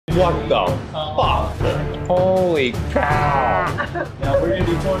What the fuck? Holy cow. Now we're going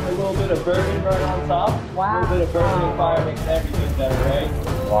to be pouring a little bit of bourbon right on top. Wow. A little bit of bourbon and fire makes everything better, right?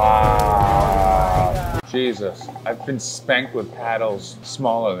 Wow. Jesus, I've been spanked with paddles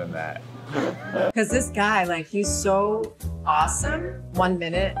smaller than that. Because this guy, like, he's so awesome 1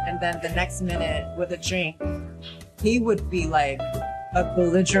 minute, and then the next minute with a drink, he would be like a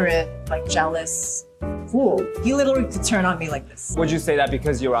belligerent, like jealous fool. He literally could turn on me like this. Would you say that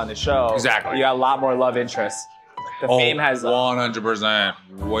because you were on the show? Exactly. You got a lot more love interests. The fame has 100%,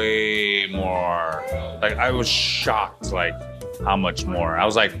 way more. Like, I was shocked, like, how much more. I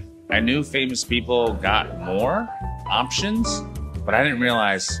was like, I knew famous people got more options, but I didn't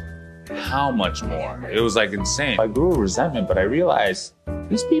realize how much more. It was like insane. I grew a resentment, but I realized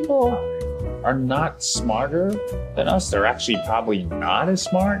these people are not smarter than us. They're actually probably not as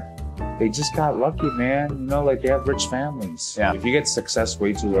smart. They just got lucky, man. You know, like, they have rich families. Yeah. If you get success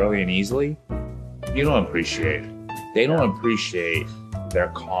way too early and easily, you don't appreciate it. They don't appreciate their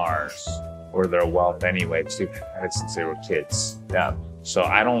cars or their wealth anyway, because they've had it since they were kids. Yeah. So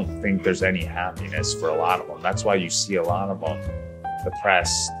I don't think there's any happiness for a lot of them. That's why you see a lot of them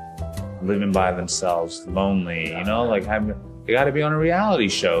depressed, living by themselves, lonely, you know, like they gotta be on a reality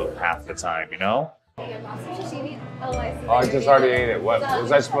show half the time, you know? Oh, I just already ate it. What,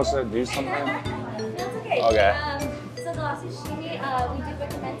 was I supposed to do something? No, it's okay. Okay. So the last sashimi, we do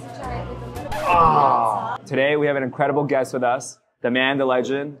recommend to try it with a little bit of sauce. Today we have an incredible guest with us, the man, the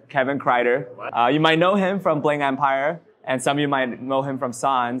legend, Kevin Kreider. You might know him from Bling Empire, and some of you might know him from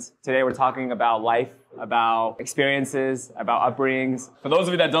Sans. Today we're talking about life, about experiences, about upbringings. For those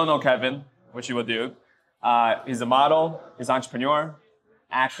of you that don't know Kevin, which you will do, he's a model, he's an entrepreneur,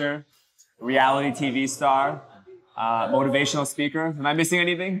 actor, reality TV star, motivational speaker. Am I missing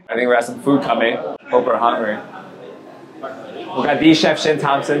anything? I think we have some food coming. Hope we're hungry. We got the Chef Shin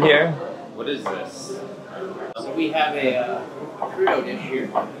Thompson here. What is this? So we have a burrito dish here.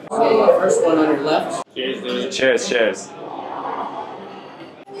 So the first one on your left. Cheers, dude. Cheers, cheers.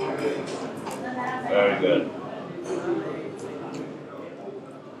 Very good.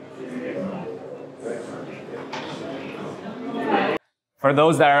 For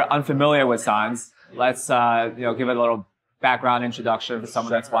those that are unfamiliar with Sans, let's give it a little background introduction for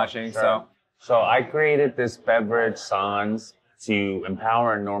someone that's watching. Sure. So I created this beverage, Sans, to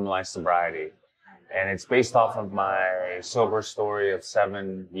empower and normalize sobriety. And it's based off of my sober story of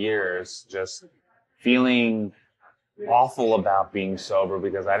 7 years, just feeling awful about being sober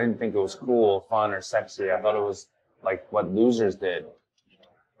because I didn't think it was cool, fun, or sexy. I thought it was like what losers did.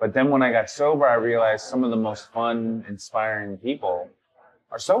 But then when I got sober, I realized some of the most fun, inspiring people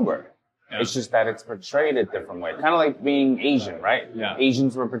are sober. Yeah. It's just that it's portrayed a different way. Kind of like being Asian, right? Yeah.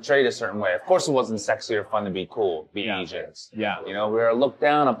 Asians were portrayed a certain way. Of course, it wasn't sexy or fun to be cool, be Asians. Yeah. You know, we were looked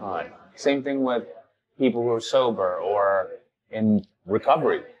down upon. Same thing with people who are sober or in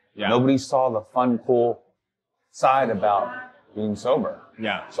recovery. Yeah. Nobody saw the fun, cool side about being sober.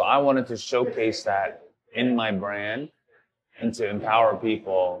 Yeah. So I wanted to showcase that in my brand and to empower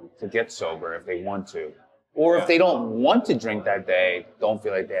people to get sober if they want to. Or if they don't want to drink that day, don't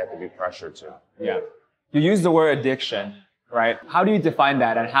feel like they have to be pressured to. Yeah. You use the word addiction, right? How do you define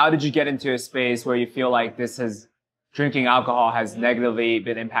that? And how did you get into a space where you feel like drinking alcohol has negatively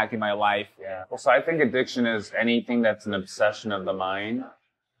been impacting my life? Yeah. Well, so I think addiction is anything that's an obsession of the mind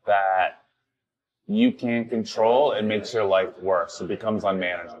that you can't control. It makes your life worse. It becomes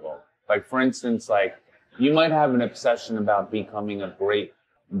unmanageable. Like, for instance, like, you might have an obsession about becoming a great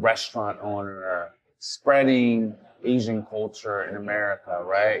restaurant owner or spreading Asian culture in America,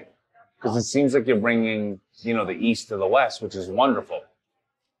 right? Because it seems like you're bringing, the East to the West, which is wonderful.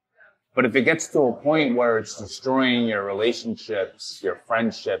 But if it gets to a point where it's destroying your relationships, your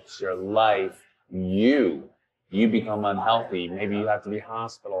friendships, your life, you become unhealthy. Maybe you have to be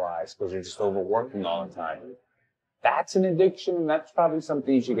hospitalized because you're just overworking all the time. That's an addiction, and that's probably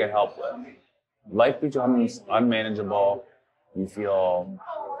something you should get help with. Life becomes unmanageable. You feel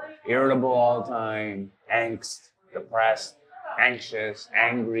irritable all the time, angst, depressed, anxious,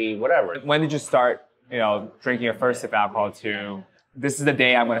 angry, whatever. When did you start, drinking your first sip of alcohol to, this is the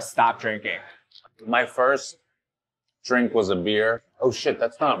day I'm going to stop drinking? My first drink was a beer. Oh shit,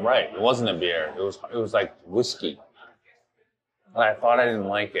 that's not right. It wasn't a beer. It was like whiskey. And I thought I didn't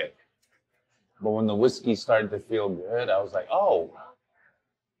like it. But when the whiskey started to feel good, I was like, oh,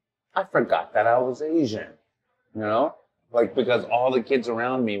 I forgot that I was Asian, Like, because all the kids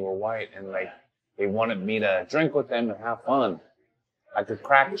around me were white and, like, they wanted me to drink with them and have fun. I could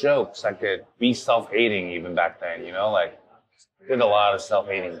crack jokes. I could be self-hating even back then, Like, did a lot of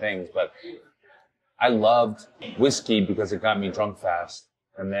self-hating things. But I loved whiskey because it got me drunk fast.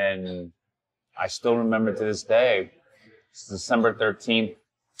 And then I still remember to this day, it's December 13th,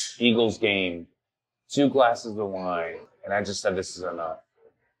 Eagles game, 2 glasses of wine. And I just said, this is enough.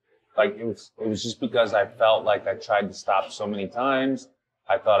 Like, it was just because I felt like I tried to stop so many times.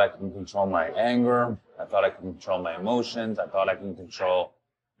 I thought I could control my anger. I thought I could control my emotions. I thought I could control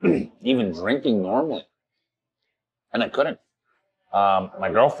even drinking normally. And I couldn't. My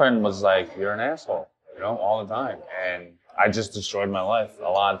girlfriend was like, you're an asshole, you know, all the time. And I just destroyed my life. A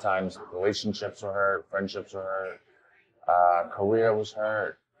lot of times, relationships were hurt, friendships were hurt, career was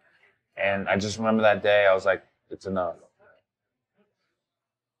hurt. And I just remember that day, I was like, it's enough.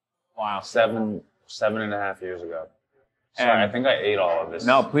 Wow. 7.5 years ago. Sorry, And I think I ate all of this.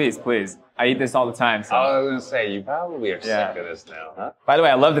 no, please. I eat this all the time. So. I was going to say, you probably are sick of this now, huh? By the way,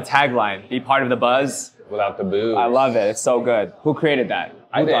 I love the tagline, be part of the buzz. Without the booze. I love it. It's so good. Who created that?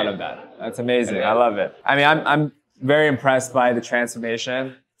 Who thought of that? That's amazing. I love it. I mean, I'm very impressed by the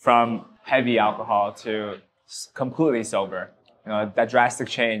transformation from heavy alcohol to completely sober. You know, that drastic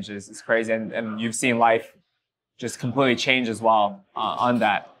change is crazy. And you've seen life just completely change as well on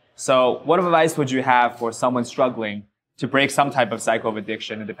that. So what advice would you have for someone struggling to break some type of cycle of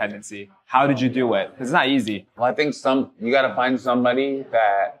addiction and dependency? How did you do it? It's not easy. Well, I think you got to find somebody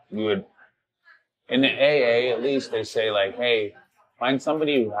that you would, in the AA at least, they say like, hey, find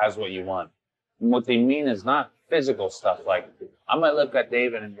somebody who has what you want. And what they mean is not physical stuff. Like, I might look at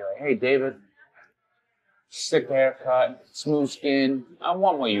David and be like, hey, David, sick haircut, smooth skin. I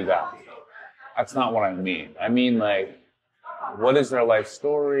want what you got. That's not what I mean. I mean, like, what is their life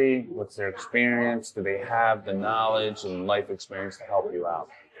story? What's their experience? Do they have the knowledge and life experience to help you out?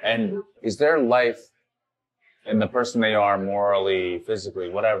 And is their life and the person they are morally, physically,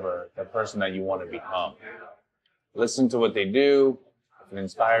 whatever, the person that you want to become? Listen to what they do. If it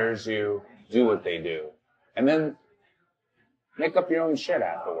inspires you, do what they do. And then make up your own shit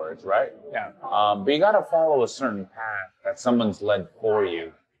afterwards, right? Yeah. But you got to follow a certain path that someone's led for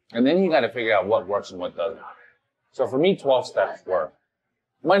you. And then you got to figure out what works and what doesn't. So for me, 12 steps work.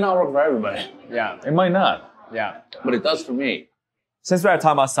 It might not work for everybody. Yeah. It might not. Yeah. But it does for me. Since we're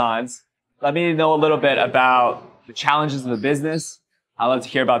talking about Sans, let me know a little bit about the challenges of the business. I'd love to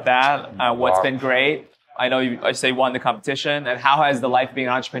hear about that. What's been great? I know you say won the competition. And how has the life being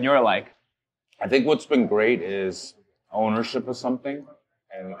an entrepreneur like? I think what's been great is ownership of something.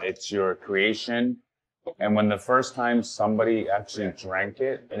 And it's your creation. And when the first time somebody actually drank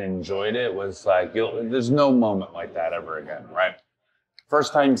it and enjoyed it was like, there's no moment like that ever again, right?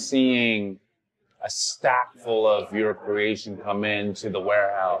 First time seeing a stack full of your creation come into the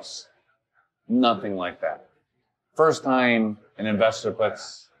warehouse, nothing like that. First time an investor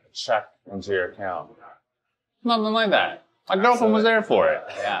puts a check into your account, nothing like that. My girlfriend was there for it.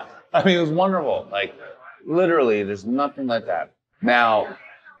 Yeah. I mean, it was wonderful. Like, literally, there's nothing like that. Now,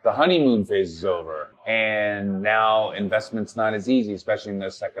 the honeymoon phase is over, and now investment's not as easy, especially in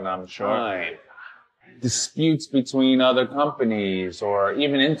this economic time. Disputes between other companies or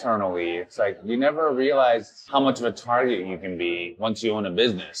even internally. It's like you never realize how much of a target you can be once you own a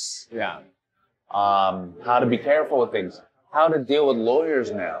business. Yeah. How to be careful with things. How to deal with lawyers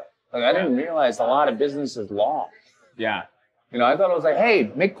now. Like, I didn't realize a lot of business is law. Yeah. You know, I thought it was like,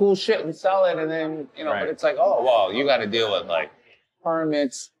 hey, make cool shit and sell it, and then, you know, but it's like, oh, well, you got to deal with like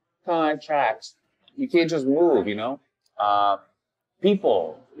permits, contracts. You can't just move, you know.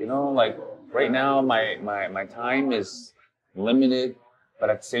 People, you know, like right now my time is limited, but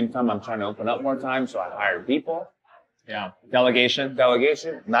at the same time I'm trying to open up more time, so I hire people. Yeah. Delegation.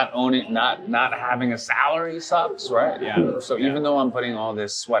 Not owning, not having a salary sucks, right? Yeah. So even though I'm putting all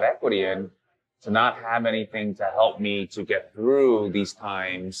this sweat equity in, to not have anything to help me to get through these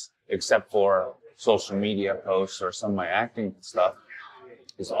times, except for social media posts or some of my acting stuff,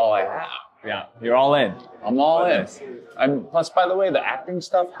 is all I have. Yeah. You're all in. I'm all in. And plus, by the way, the acting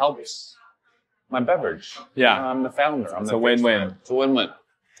stuff helps my beverage. Yeah. I'm the founder. It's a win-win. It's a win-win.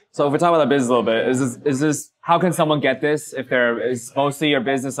 So if we're talking about the business a little bit, is this how can someone get this? If is mostly your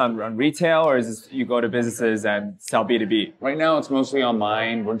business on retail, or is this you go to businesses and sell B2B? Right now, it's mostly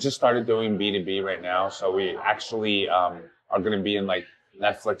online. We're just started doing B2B right now. So we actually are going to be in like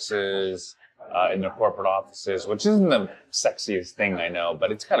Netflix's, in their corporate offices, which isn't the sexiest thing I know,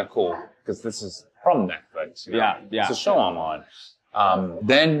 but it's kind of cool because this is from Netflix. You know? Yeah. It's a show I'm on.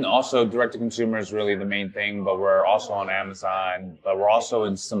 Then also direct to consumer is really the main thing, but we're also on Amazon, but we're also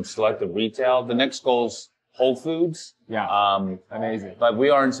in some selective retail. The next goal's Whole Foods. Yeah. Amazing. But we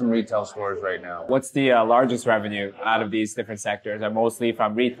are in some retail stores right now. What's the largest revenue out of these different sectors? Are mostly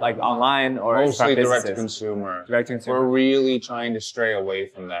from like online or mostly from direct to consumer. Direct to consumer. We're really trying to stray away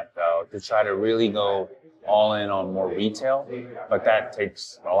from that though, to try to really go all in on more retail, but that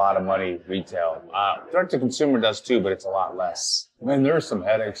takes a lot of money retail. Direct to consumer does too, but it's a lot less. I mean, there are some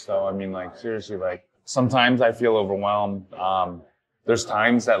headaches though. I mean, like seriously, like sometimes I feel overwhelmed. There's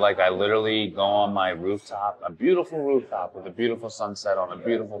times that like I literally go on my rooftop, a beautiful rooftop with a beautiful sunset on a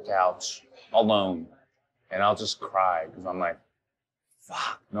beautiful couch alone, and I'll just cry because I'm like,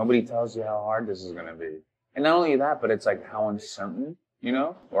 fuck, nobody tells you how hard this is going to be. And not only that, but it's like how uncertain, you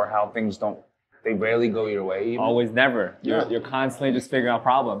know, or how things they rarely go your way. Even. Always, never. You're constantly just figuring out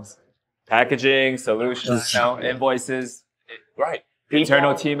problems. Packaging, solutions, invoices. Right.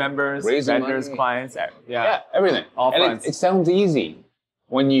 Internal team members, vendors, money. Clients. Yeah, everything. All and fronts. it sounds easy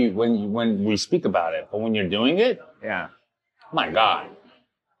when we speak about it, but when you're doing it, my God.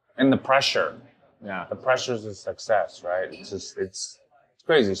 And the pressure. Yeah. The pressures of success, right? It's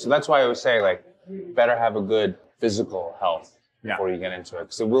crazy. So that's why I always say, like, better have a good physical health before you get into it,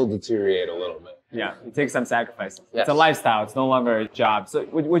 because it will deteriorate a little bit. Yeah, it takes some sacrifice. Yes. It's a lifestyle. It's no longer a job. So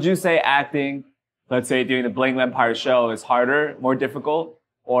would you say acting, let's say doing the Bling Empire show, is harder, more difficult,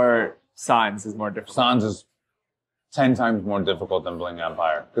 or Sans is more difficult? Sans is 10 times more difficult than Bling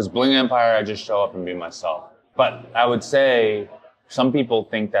Empire. Because Bling Empire, I just show up and be myself. But I would say some people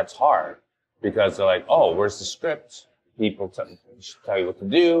think that's hard because they're like, oh, where's the script? People tell you what to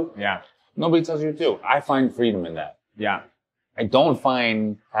do. Yeah. Nobody tells you what to do. I find freedom in that. Yeah. I don't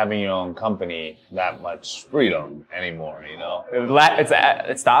find having your own company that much freedom anymore, you know?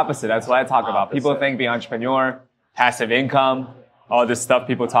 It's the opposite. That's what I talk about. People think being entrepreneur, passive income, all this stuff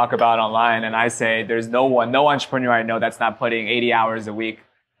people talk about online. And I say there's no entrepreneur I know that's not putting 80 hours a week,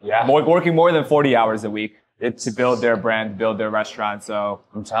 working more than 40 hours a week to build their brand, build their restaurant. So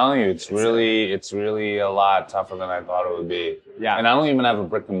I'm telling you, it's really a lot tougher than I thought it would be. Yeah. And I don't even have a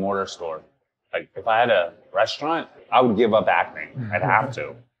brick and mortar store. Like if I had a restaurant, I would give up acting. I'd have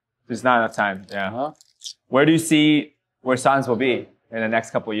to. There's not enough time. Yeah. Where do you see where Sans will be in the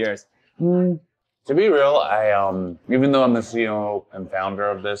next couple of years? To be real, I even though I'm the CEO and founder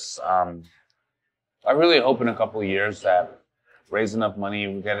of this, I really hope in a couple of years that raise enough money,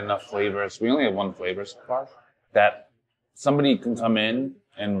 we get enough flavors. We only have one flavor so far. That somebody can come in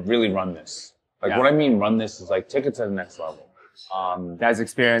and really run this. Like what I mean run this is like take it to the next level. That's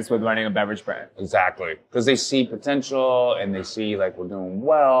experience with running a beverage brand. Exactly. Because they see potential and they see like we're doing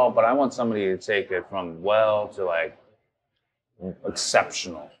well, but I want somebody to take it from well to like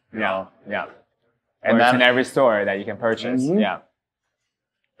exceptional. You know? Yeah. And that's that in every store that you can purchase. Mm-hmm. Yeah.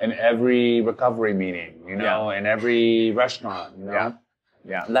 In every recovery meeting, you know, in every restaurant, you know.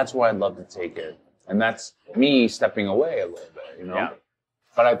 Yeah. And that's where I'd love to take it. And that's me stepping away a little bit, you know. Yeah.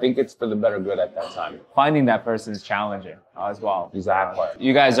 But I think it's for the better good at that time. Finding that person is challenging as well. Exactly.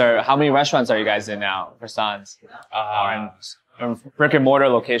 You guys how many restaurants are you guys in now for Sans? Brick and mortar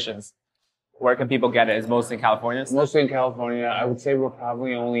locations. Where can people get it? It's mostly in California? Mostly in California. I would say we're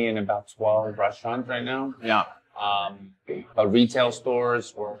probably only in about 12 restaurants right now. Yeah. But retail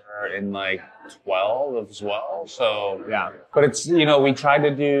stores we're in like 12 as well. So yeah. But it's, you know, we try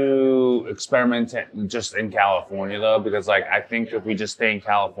to do experiment just in California though, because like I think if we just stay in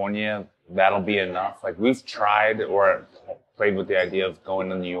California, that'll be enough. Like we've tried or played with the idea of going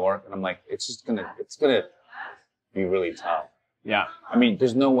to New York, and I'm like, it's gonna be really tough. Yeah. I mean,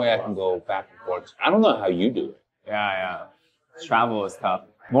 there's no way I can go back and forth. I don't know how you do it. Yeah. Travel is tough.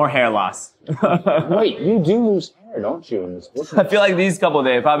 More hair loss. Wait, you do lose hair, don't you? I feel like these couple of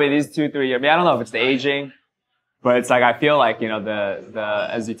days, probably these 2-3 years. I mean, I don't know if it's the aging, but it's like I feel like, you know, the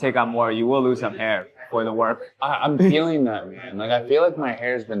as you take on more, you will lose some hair for the work. I'm feeling that, man. Like I feel like my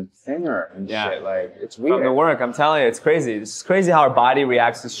hair's been thinner and shit. Like it's weird. From the work, I'm telling you, it's crazy. It's crazy how our body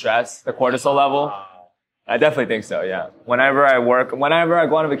reacts to stress, the cortisol level. I definitely think so, yeah. Whenever I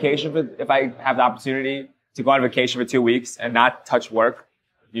go on a vacation, if I have the opportunity to go on vacation for 2 weeks and not touch work,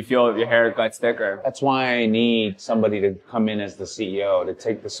 you feel your hair gets thicker. That's why I need somebody to come in as the CEO to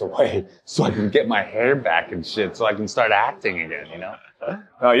take this away so I can get my hair back and shit so I can start acting again, you know?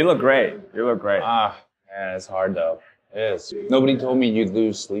 Oh, you look great. You look great. Yeah, it's hard though. It is. Nobody told me you'd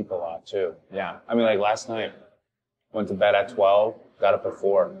lose sleep a lot too. Yeah. I mean, like last night, went to bed at 12, got up at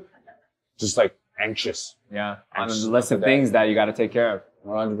 4. Just like anxious. Yeah. On the list of things that you got to take care of.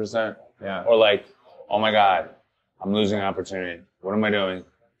 100%. Yeah. Or like, oh my God, I'm losing an opportunity. What am I doing?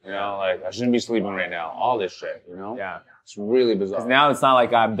 You know, like I shouldn't be sleeping right now. All this shit, you know? Yeah. It's really bizarre. Because now it's not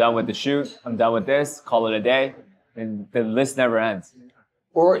like I'm done with the shoot. I'm done with this. Call it a day. And the list never ends.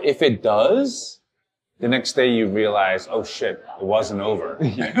 Or if it does, the next day you realize, oh shit, it wasn't over.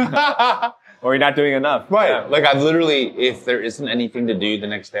 Or you're not doing enough. Right. Yeah. Like I literally, if there isn't anything to do the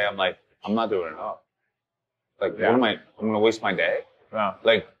next day, I'm like, I'm not doing enough. Like, what am I'm going to waste my day? Wow.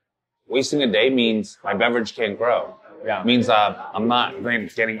 Like, wasting a day means my beverage can't grow. Yeah. It means I'm not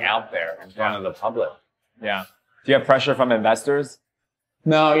getting out there in front of the public. Yeah. Do you have pressure from investors?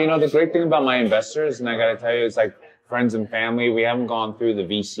 No, you know, the great thing about my investors, and I got to tell you, is like friends and family, we haven't gone through the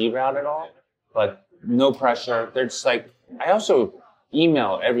VC route at all, but no pressure. They're just like, I also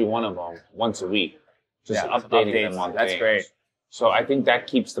email every one of them once a week, just updating them on That's things. great. So I think that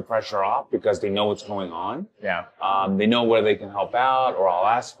keeps the pressure off because they know what's going on. Yeah. They know where they can help out, or I'll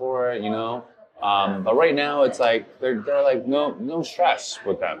ask for it, you know. But right now it's like, they're like, no stress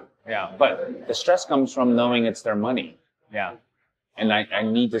with them. Yeah. But the stress comes from knowing it's their money. Yeah. And I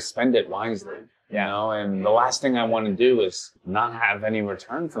need to spend it wisely, you know, and the last thing I want to do is not have any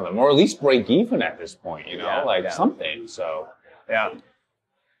return from them, or at least break even at this point, you know, something. So,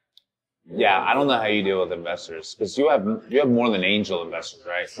 yeah, I don't know how you deal with investors, because you have more than angel investors,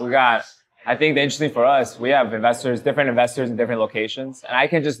 right? I think the interesting for us, we have different investors in different locations, and I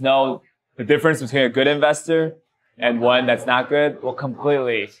can just know the difference between a good investor and one that's not good will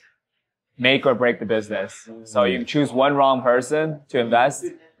completely make or break the business. So you choose one wrong person to invest,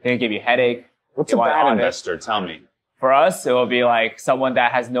 they can give you a headache. What's a bad investor? Tell me. For us, it will be like someone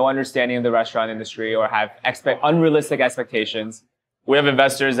that has no understanding of the restaurant industry or have unrealistic expectations. We have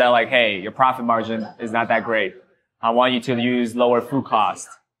investors that are like, hey, your profit margin is not that great. I want you to use lower food cost.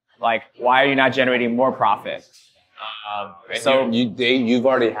 Like, why are you not generating more profit? So you've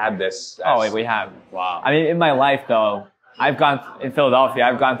already had this. Oh, we have. Wow. I mean, in my life though, in Philadelphia,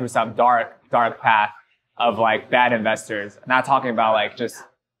 I've gone through some dark path of like bad investors. Not talking about like just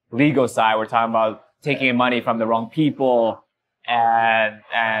legal side. We're talking about taking money from the wrong people and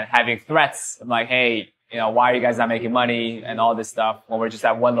having threats. I'm like, hey, you know, why are you guys not making money and all this stuff when we're just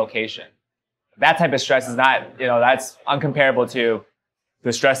at one location? That type of stress is not, you know, that's uncomparable to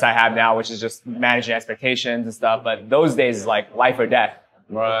the stress I have now, which is just managing expectations and stuff. But those days is like life or death.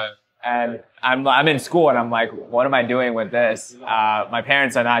 Right. And I'm in school and I'm like, what am I doing with this? My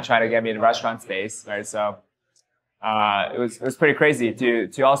parents are not trying to get me in the restaurant space, right? So, it was pretty crazy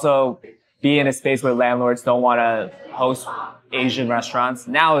to also be in a space where landlords don't want to host Asian restaurants.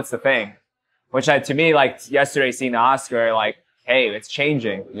 Now it's the thing, which to me, like yesterday seeing the Oscar, like, hey, it's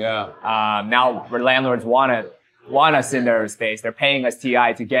changing. Yeah. Now where landlords want us in their space. They're paying us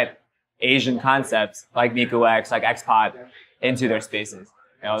TI to get Asian concepts like Niku X, like Xpot into their spaces.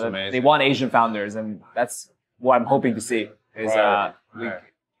 You know, they want Asian founders, and that's what I'm hoping to see is we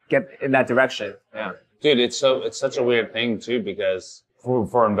get in that direction. Yeah. Dude, it's such a weird thing too, because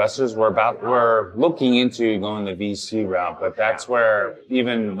for investors, we're looking into going the VC route, but that's where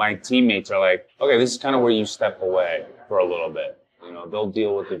even my teammates are like, okay, this is kind of where you step away for a little bit. You know, they'll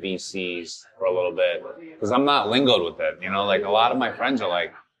deal with the VCs for a little bit, because I'm not lingoed with it. You know, like a lot of my friends are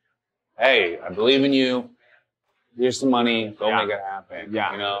like, hey, I believe in you. Here's some money. Go make it happen.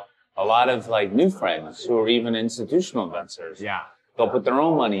 Yeah. You know, a lot of like new friends who are even institutional investors. Yeah. They'll put their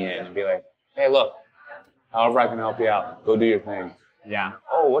own money in and be like, hey, look, however I can help you out, go do your thing. Yeah.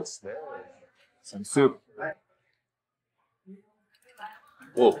 Oh, what's this? Some soup.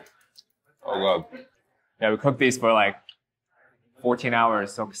 Whoa. Oh, God. Yeah, we cooked these for like 14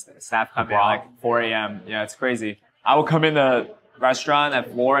 hours. So staff come in at like 4 a.m. Yeah, it's crazy. I will come in the restaurant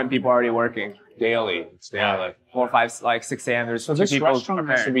at 4 and people are already working. Daily. It's daily. 4, 5, like 6 a.m. There's So two this people restaurant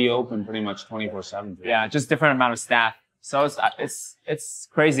has to preparing. be open pretty much 24/7. Yeah, just different amount of staff. So it's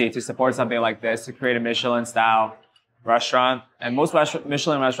crazy to support something like this, to create a Michelin style restaurant. And most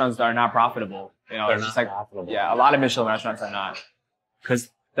Michelin restaurants are not profitable. You know, They're it's not just like profitable. yeah, a lot of Michelin restaurants are not, because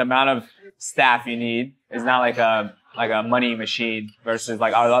the amount of staff you need is not like a money machine versus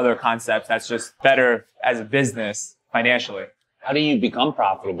like our other concepts. That's just better as a business financially. How do you become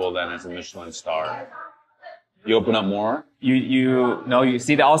profitable then as a Michelin star? You open up more? You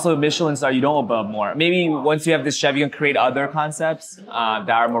see that also Michelin star, you don't open up more. Maybe once you have this chef, you can create other concepts that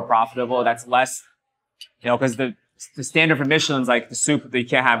are more profitable. That's less, you know, because the standard for Michelin's like the soup, you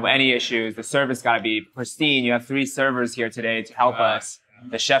can't have any issues. The service got to be pristine. You have 3 servers here today to help us.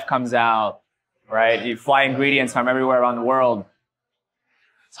 The chef comes out, right? You fly ingredients from everywhere around the world.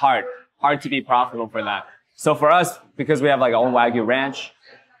 It's hard to be profitable for that. So for us, because we have like our own Wagyu ranch,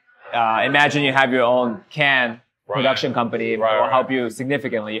 imagine you have your own can production company. It will help you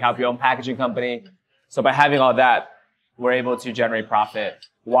significantly. You have your own packaging company. So by having all that, we're able to generate profit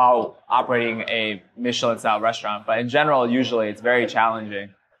while operating a Michelin-style restaurant. But in general, usually it's very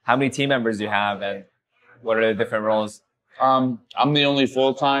challenging. How many team members do you have, and what are the different roles? I'm the only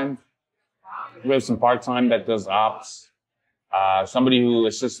full-time. We have some part-time that does ops. Somebody who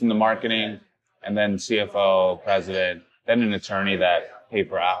assists in the marketing, and then CFO, president, then an attorney that pay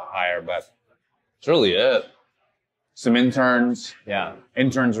per hire. But it's really it. some interns. Yeah.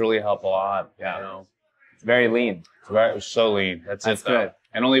 Interns really help a lot. Yeah. You know? It's very lean. It's so lean. That's it. Good.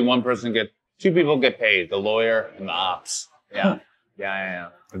 And only two people get paid, the lawyer and the ops. Yeah. Yeah.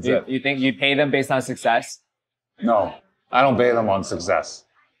 That's it. You think you pay them based on success? No, I don't pay them on success.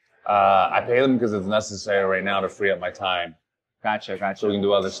 I pay them because it's necessary right now to free up my time. Gotcha. So we can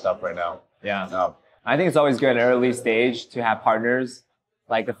do other stuff right now. Yeah. No. I think it's always good at early stage to have partners,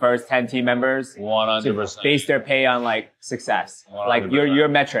 like the first 10 team members, 100%. to base their pay on like success, 100%. like your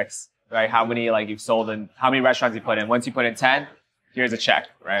metrics, right? How many like you've sold and how many restaurants you put in. Once you put in 10, here's a check,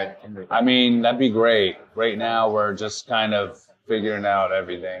 right? I mean, that'd be great. Right now, we're just kind of figuring out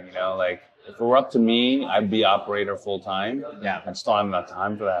everything, you know, like if it were up to me, I'd be operator full time. Yeah. I still have enough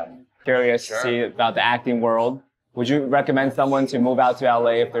time for that. Curious to see about the acting world. Would you recommend someone to move out to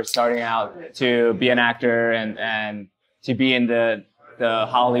LA if they're starting out to be an actor and to be in the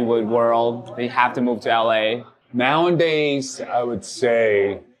Hollywood world? They have to move to LA. Nowadays, I would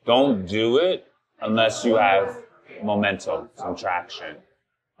say don't do it unless you have momentum, some traction.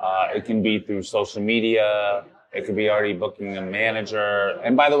 It can be through social media. It could be already booking a manager.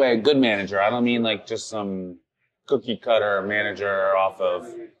 And by the way, a good manager. I don't mean like just some cookie cutter manager off of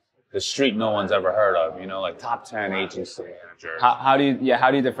the street no one's ever heard of, you know, like top 10 agency manager. How do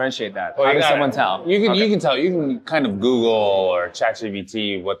you differentiate that? Well, how does someone tell? You can tell. You can kind of Google or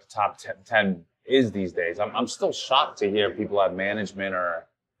ChatGPT what the top 10 is these days. I'm still shocked to hear people have management or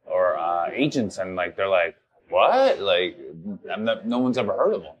agents and like they're like, what? Like no one's ever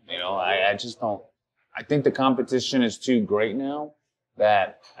heard of them. You know, I just don't. I think the competition is too great now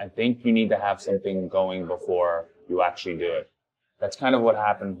that I think you need to have something going before you actually do it. That's kind of what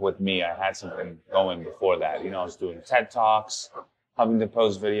happened with me. I had something going before that. You know, I was doing TED Talks, Huffington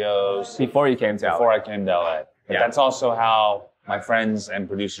Post videos. Before you came to LA. Before I came to LA. But Yeah. that's also how my friends and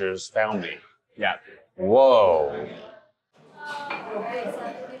producers found me. Yeah. Whoa. Alright, so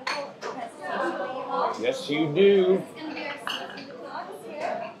the beautiful presentation that you hold. Yes, you do. It's going to be our secret thoughts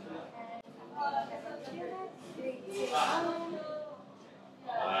here. And 3, 2, 1.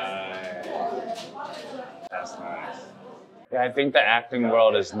 That's nice. Yeah, I think the acting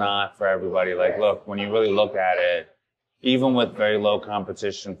world is not for everybody. Like, look, when you really look at it, even with very low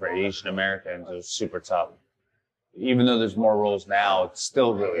competition for Asian Americans, it's super tough. Even though there's more roles now, it's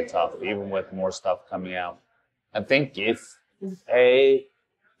still really tough, even with more stuff coming out. I think if,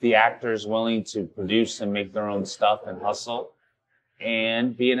 the actor is willing to produce and make their own stuff and hustle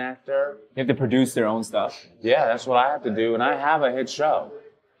and be an actor, You have to produce their own stuff. yeah, that's what I have to do. And I have a hit show.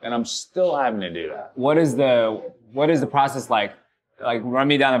 And I'm still having to do that. What is the process like? Like, run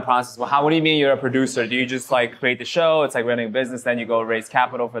me down the process. Well, what do you mean you're a producer? Do you just like create the show? It's like running a business, then you go raise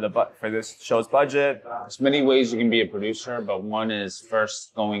capital for this show's budget. There's many ways you can be a producer, but one is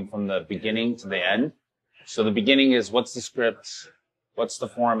first going from the beginning to the end. So the beginning is what's the script? What's the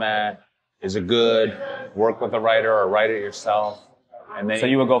format? Is it good? Work with a writer or write it yourself. And then So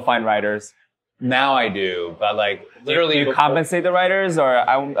you would go find writers. now I do, but like literally Do you compensate the writers, or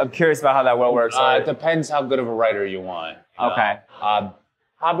I'm curious about how that works. it depends how good of a writer you want. You know? Okay.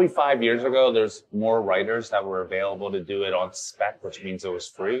 Probably 5 years ago, there's more writers that were available to do it on spec, which means it was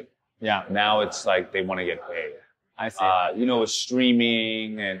free. Yeah, Now it's like they want to get paid. I see. You know, with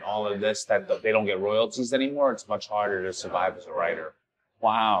streaming and all of this, that they don't get royalties anymore. It's much harder to survive as a writer.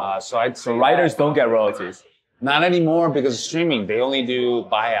 Wow. So I'd say So writers that- don't get royalties. not anymore because of streaming. They only do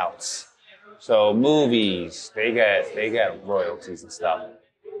buyouts. So movies, they get royalties and stuff.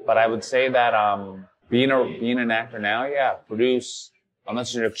 But I would say that being an actor now, yeah, produce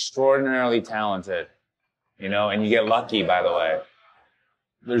unless you're extraordinarily talented, you know, and you get lucky, by the way.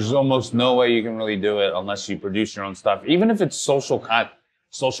 There's almost no way you can really do it unless you produce your own stuff. Even if it's social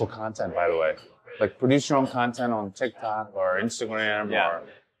content, by the way. Like produce your own content on TikTok or Instagram or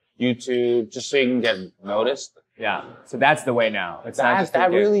YouTube, just so you can get noticed. Yeah. So that's the way now. It's not just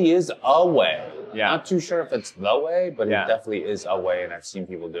That really is a way. Yeah. Not too sure if it's the way, but Yeah. it definitely is a way, and I've seen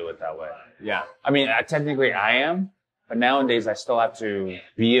people do it that way. Yeah. I mean, technically I am, but nowadays I still have to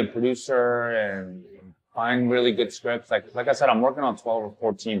be a producer and find really good scripts. Like I said, I'm working on 12 or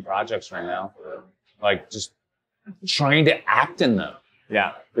 14 projects right now. Like just trying to act in them.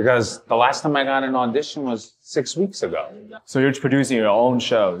 Yeah. Because the last time I got an audition was 6 weeks ago. So you're producing your own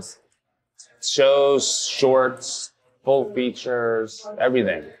shows. Shows, shorts, full features,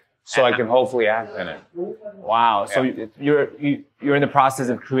 everything. So I can hopefully act in it. Wow. So you're in the process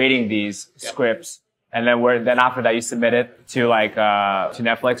of creating these scripts, and then after that you submit it to like to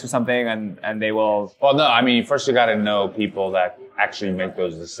Netflix or something, and they will. Well, no, I mean, first you got to know people that actually make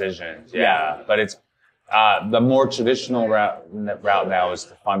those decisions. Yeah. But it's the more traditional route now is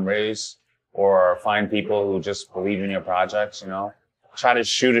to fundraise or find people who just believe in your projects, you know. Try to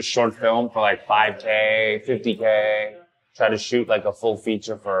shoot a short film for like 5K, 50K. Try to shoot like a full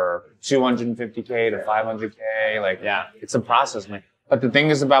feature for 250K to 500K. Like, yeah, it's a process, man. But the thing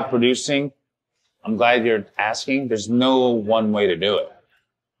is about producing, I'm glad you're asking. There's no one way to do it.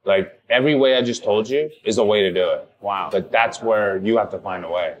 Like, every way I just told you is a way to do it. Wow. But that's where you have to find a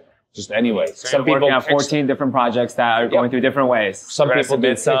way. Just anyway. So some people have 14 different projects that are going through different ways. Some people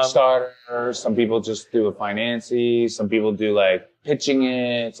do Kickstarter. Some people just do a financing. Some people do like pitching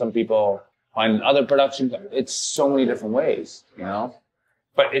it. Some people find other production. It's so many different ways, you know?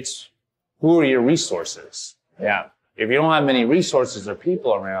 But it's, who are your resources? Yeah. If you don't have many resources or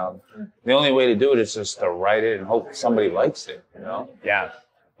people around, the only way to do it is just to write it and hope somebody likes it, you know? Yeah.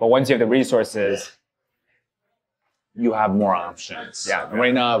 But once you have the resources, you have more options. Yeah. And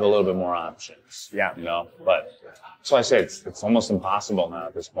right now I have a little bit more options. Yeah. You know, but that's why I say it's almost impossible now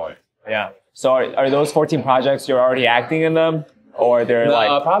at this point. Yeah. So are those 14 projects you're already acting in them? Or they're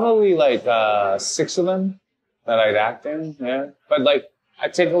like probably like 6 of them that I'd act in, yeah. But like I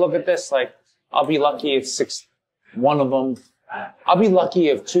take a look at this, like I'll be lucky if 1 of them I'll be lucky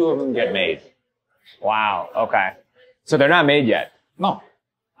if 2 of them get made. Wow, okay. So they're not made yet? No.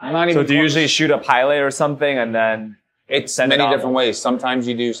 Not even so do you usually shoot a pilot or something and then it's many different ways. Sometimes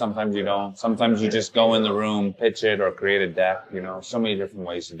you do, sometimes you don't. Sometimes you just go in the room, pitch it, or create a deck, you know, so many different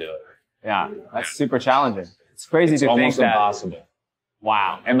ways to do it. Yeah, that's super challenging. It's crazy to think that. It's almost impossible.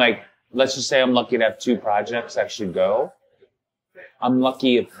 Wow. And like, let's just say I'm lucky to have 2 projects that should go. I'm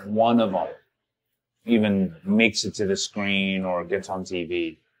lucky if 1 of them even makes it to the screen or gets on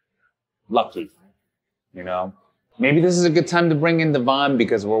TV. Lucky, you know? Maybe this is a good time to bring in Devon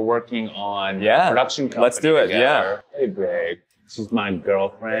because we're working on production company. Let's do it, together. Hey, babe. She's my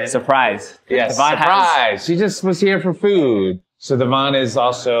girlfriend. Surprise. Yes, surprise. She just was here for food. So Devon is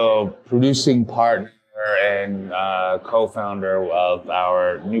also producing partner and co-founder of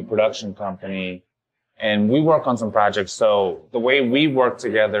our new production company. And we work on some projects. So the way we work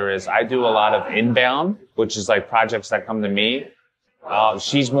together is I do a lot of inbound, which is like projects that come to me.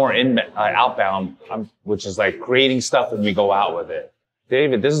 She's more outbound, which is like creating stuff and we go out with it.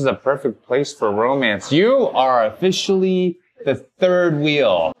 David, this is a perfect place for romance. You are officially the 3rd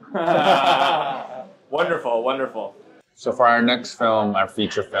wheel. Wonderful, wonderful. So for our next film, our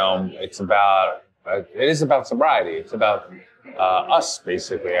feature film, it is about sobriety. It's about us,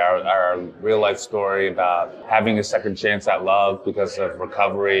 basically, our real life story about having a second chance at love because of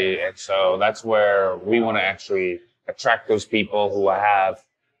recovery. And so that's where we want to actually attract those people who have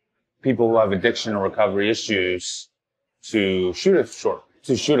addiction or recovery issues to shoot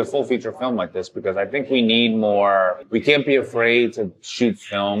a full feature film like this, because I think we need more. We can't be afraid to shoot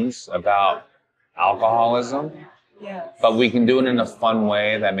films about alcoholism. Yeah. But we can do it in a fun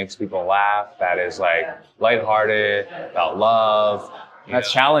way that makes people laugh, that is like lighthearted, about love.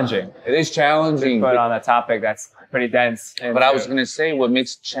 That's challenging. It is challenging. But on a topic that's pretty dense. But I was going to say, what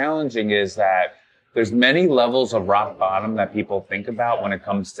makes it challenging is that there's many levels of rock bottom that people think about when it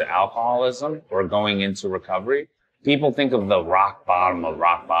comes to alcoholism or going into recovery. People think of the rock bottom of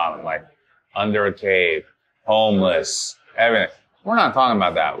rock bottom, like under a cave, homeless, everything. We're not talking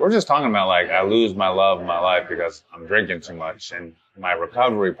about that. We're just talking about like, I lose my love in my life because I'm drinking too much, and my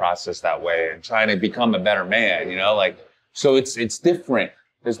recovery process that way and trying to become a better man, you know, like, so it's different.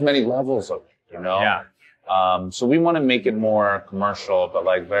 There's many levels of it, you know? Yeah. So we want to make it more commercial, but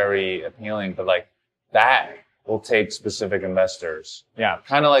like very appealing, but like that will take specific investors. Yeah.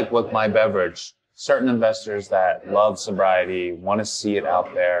 Kind of like with my beverage, certain investors that love sobriety, want to see it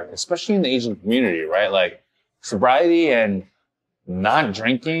out there, especially in the Asian community, right? Like sobriety and not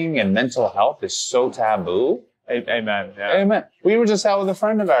drinking and mental health is so taboo. Amen. Yeah. Amen. We were just out with a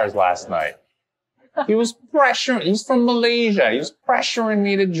friend of ours last night. He was pressuring, he's from Malaysia. He was pressuring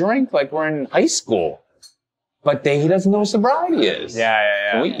me to drink like we're in high school. But he doesn't know what sobriety is.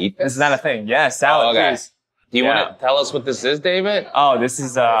 Yeah. Can we eat this? This is not a thing. Yeah, salad, please. Do you want to tell us what this is, David? Oh, this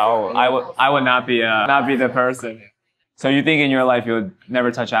is, I would not be the person. So you think in your life you would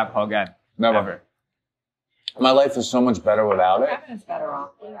never touch alcohol again? Never. My life is so much better without it. Kevin's better off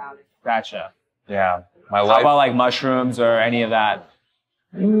without it. Gotcha. Yeah. How about like mushrooms or any of that?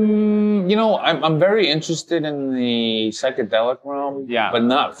 You know, I'm very interested in the psychedelic realm. Yeah. But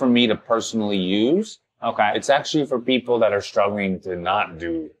not for me to personally use. Okay. It's actually for people that are struggling to not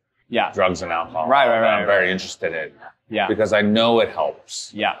do drugs and alcohol. Right. I'm very interested in. Yeah. Because I know it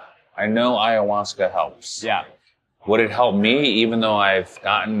helps. Yeah. I know ayahuasca helps. Yeah. Would it help me even though I've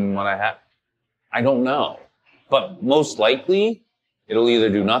gotten what I have? I don't know. But most likely, it'll either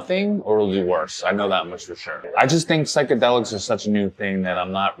do nothing or it'll do worse. I know that much for sure. I just think psychedelics are such a new thing that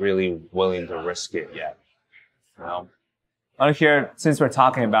I'm not really willing to risk it yet. You know? I want to hear, since we're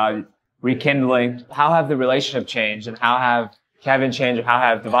talking about rekindling, how have the relationship changed, and how have Kevin changed, or how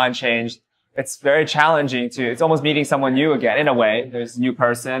have Devon changed? It's very challenging it's almost meeting someone new again, in a way. There's a new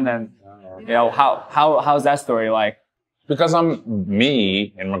person, and you know, how's that story like? Because I'm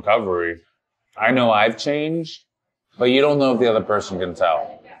me in recovery, I know I've changed, but you don't know if the other person can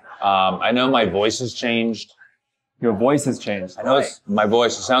tell. I know my voice has changed. Your voice has changed. I know my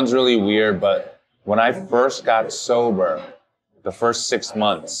voice, it sounds really weird, but when I first got sober, the first 6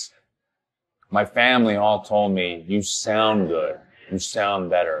 months, my family all told me, you sound good. You sound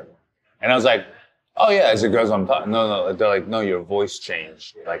better. And I was like, oh yeah, as it goes, I'm talking. No, they're like, no, your voice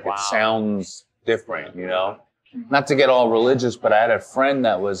changed. Like, wow. It sounds different, you know? Not to get all religious, but I had a friend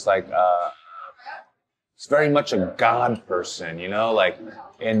that was like, it's very much a God person, you know, like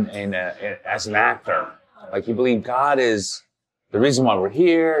as an actor. Like, you believe God is the reason why we're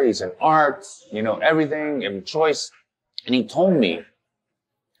here. He's in art, you know, everything, every choice. And he told me,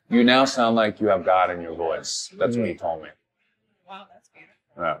 you now sound like you have God in your voice. That's what he told me. Wow, that's beautiful.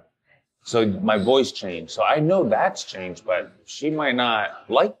 Yeah. So my voice changed. So I know that's changed, but she might not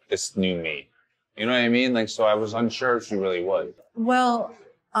like this new me. You know what I mean? Like, so I was unsure if she really would. Well,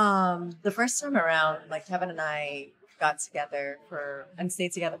 the first time around, like Kevin and I got together and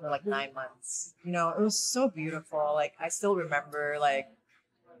stayed together for like 9 months. You know, it was so beautiful. Like, I still remember, like,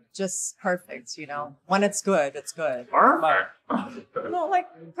 just perfect, you know? When it's good, it's good. Perfect. No, like,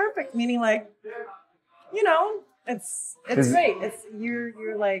 perfect, meaning like, you know, it's great. It's,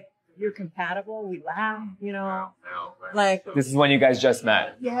 you're like, you're compatible. We laugh, you know, like. This is when you guys just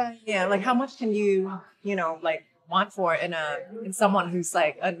met. Yeah. Like, how much can you know, like, want for in someone who's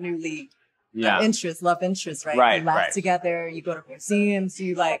like a newly love interest, right? Right. You laugh right. together. You go to museums.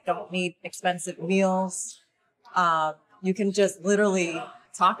 You like don't need expensive meals. You can just literally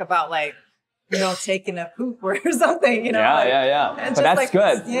talk about like, you know, taking a poop or something, you know. Yeah. But that's like,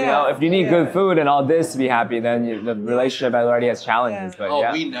 good. Yeah, you know, if you need good food and all this to be happy, then the relationship already has challenges. Yeah.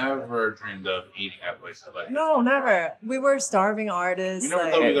 But we never dreamed of eating at places like that. No, never. We were starving artists.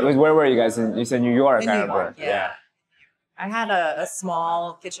 Where were you guys? You said New York. In New York, yeah. I had a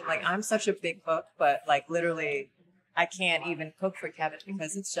small kitchen. Like, I'm such a big cook, but like literally, I can't even cook for Kevin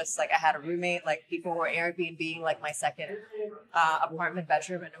because it's just like I had a roommate. Like, people were Airbnb like my second apartment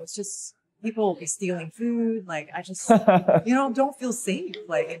bedroom, and it was just. People will be stealing food. Like, I just, you know, don't feel safe.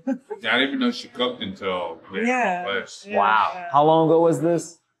 Like, I didn't even know she cooked until yeah. Wow. Yeah. How long ago was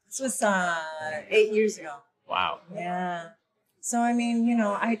this? This was 8 years ago. Wow. Yeah. So, I mean, you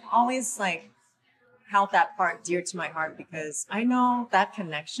know, I always like held that part dear to my heart because I know that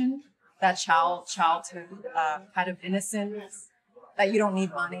connection, that childhood kind of innocence, that you don't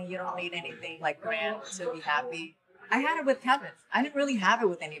need money, you don't need anything like grand to be happy. I had it with Kevin. I didn't really have it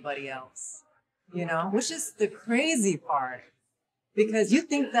with anybody else, you know, which is the crazy part because you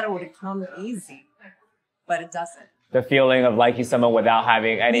think that it would come easy, but it doesn't. The feeling of liking someone without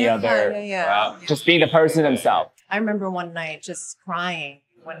having any other, just being the person himself. I remember one night just crying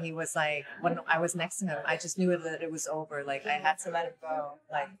when he was like, when I was next to him, I just knew that it was over. Like, I had to let it go.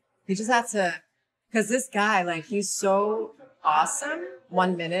 Like, he just had to, because this guy, like, he's so awesome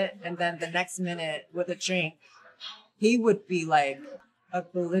 1 minute and then the next minute with a drink, he would be like a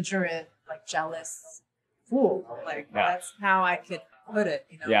belligerent, like jealous fool. Like, that's how I could put it,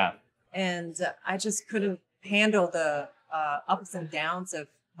 you know? Yeah. And I just couldn't handle the ups and downs of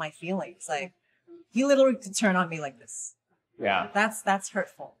my feelings. Like, he literally could turn on me like this. Yeah. That's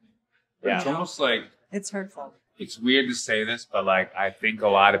hurtful. Yeah. It's almost like. It's hurtful. It's weird to say this, but like, I think a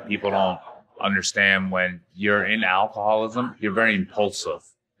lot of people don't understand when you're in alcoholism, you're very impulsive.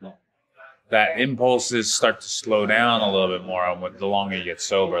 That impulses start to slow down a little bit more the longer you get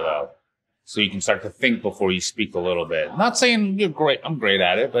sober, though. So you can start to think before you speak a little bit. Not saying you're great, I'm great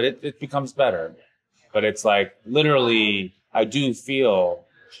at it, but it becomes better. But it's like, literally, I do feel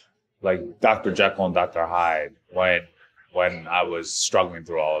like Dr. Jekyll and Dr. Hyde when I was struggling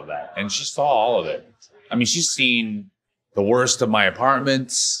through all of that. And she saw all of it. I mean, she's seen the worst of my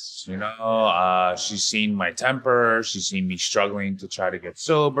apartments. You know, she's seen my temper. She's seen me struggling to try to get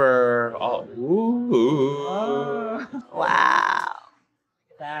sober. Oh, wow.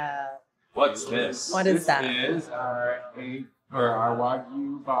 What's this? What is that? This is our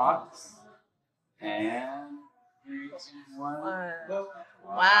Wagyu box. And 3, 2, 1.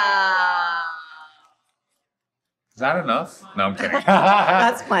 Wow. Is that enough? No, I'm kidding.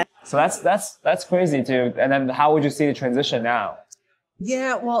 That's fine. So that's crazy too. And then how would you see the transition now?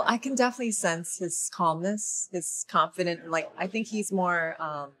 Yeah, well, I can definitely sense his calmness, his confident. Like, I think he's more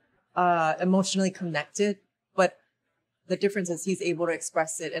emotionally connected, but the difference is he's able to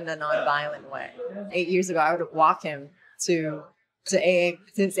express it in a non-violent way. 8 years ago, I would walk him to AA,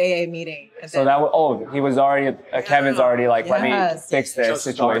 to his AA meeting. And So that was, he was already, Kevin's already like, let me Yes. fix this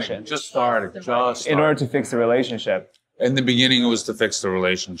situation. Just started. In order to fix the relationship. In the beginning, it was to fix the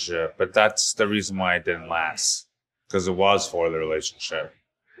relationship, but that's the reason why it didn't last, because it was for the relationship.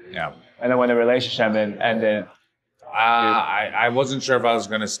 Yeah. And then when the relationship ended, I wasn't sure if I was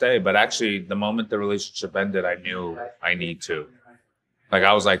going to stay, but actually, the moment the relationship ended, I knew I need to. Like,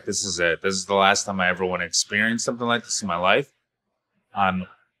 I was like, this is it. This is the last time I ever want to experience something like this in my life. I'm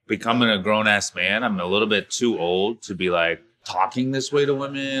becoming a grown-ass man. I'm a little bit too old to be, like, talking this way to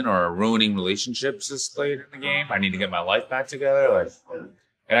women or ruining relationships this late in the game. I need to get my life back together. Like,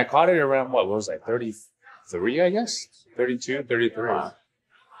 and I caught it around, what was I, 33, I guess? 32, 33. Wow.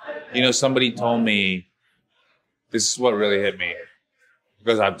 You know, somebody told me, this is what really hit me,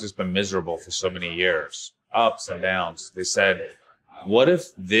 because I've just been miserable for so many years, ups and downs. They said, what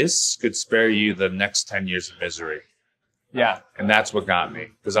if this could spare you the next 10 years of misery? yeah. And that's what got me.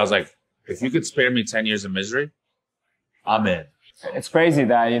 Because I was like, if you could spare me 10 years of misery, I'm in. It's crazy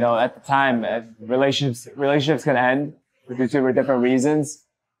that, you know, at the time, relationships can end due to different reasons,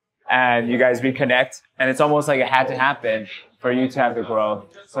 and you guys reconnect, and it's almost like it had to happen for you to have the growth.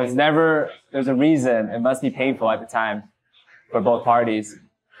 So it's never, there's a reason. It must be painful at the time for both parties.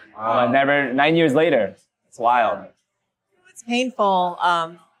 Never, 9 years later, it's wild. It's painful,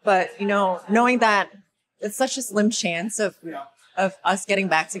 but you know, knowing that it's such a slim chance of us getting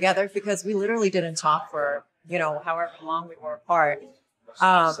back together, because we literally didn't talk for, you know, however long we were apart.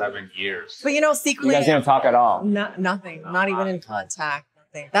 7 years. But you know, You secretly, guys didn't talk at all. nothing, not even in contact,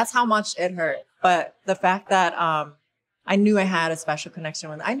 nothing. That's how much it hurt. But the fact that I knew I had a special connection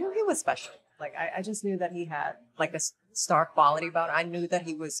with him. I knew he was special. Like, I just knew that he had like a star quality about it. I knew that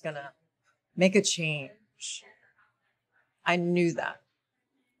he was gonna make a change. I knew that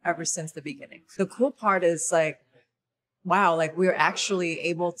ever since the beginning. The cool part is like, wow, like we're actually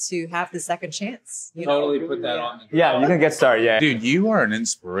able to have the second chance. You Totally know? put that on. Yeah, you can get started, yeah. Dude, you are an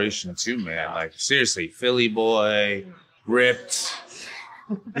inspiration too, man. Like, seriously, Philly boy, ripped.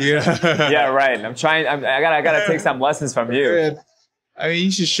 Yeah. Yeah, right. I'm trying, I gotta take some lessons from you. I mean,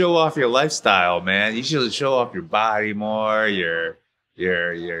 you should show off your lifestyle, man. You should show off your body more, your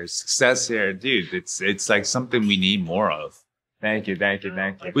success here. Dude, it's like something we need more of. Thank you.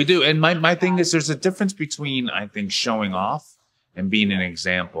 We do. And my thing is, there's a difference between, I think, showing off and being an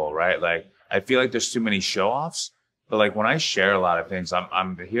example, right? Like, I feel like there's too many show-offs. But like, when I share a lot of things,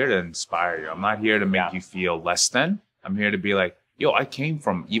 I'm here to inspire you. I'm not here to make you feel less than. I'm here to be like, yo, I came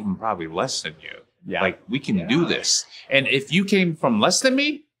from even probably less than you. Yeah. Like, we can do this. And if you came from less than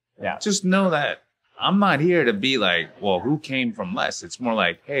me, Yeah. just know that I'm not here to be like, well, who came from less? It's more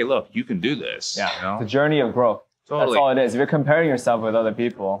like, hey, look, you can do this. Yeah. You know? The journey of growth. Totally. That's all it is. If you're comparing yourself with other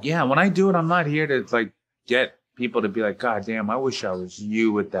people. Yeah, when I do it, I'm not here to like get people to be like, God damn, I wish I was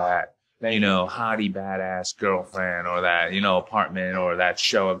you with that, you know, hottie badass girlfriend or that, you know, apartment or that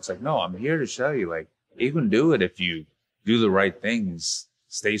show. It's like, no, I'm here to show you, like, you can do it if you do the right things,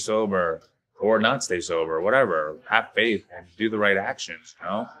 stay sober or not stay sober, whatever, have faith and do the right actions, you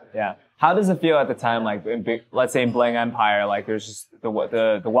know? Yeah. How does it feel at the time, like, let's say in Bling Empire, like there's just the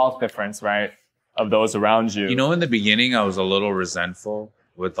wealth difference, right, of those around you? You know, in the beginning, I was a little resentful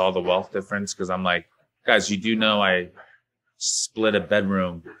with all the wealth difference because I'm like, guys, you do know I split a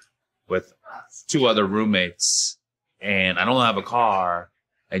bedroom with 2 other roommates and I don't have a car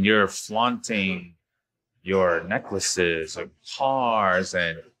and you're flaunting your necklaces or cars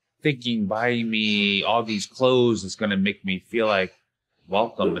and thinking buying me all these clothes is going to make me feel like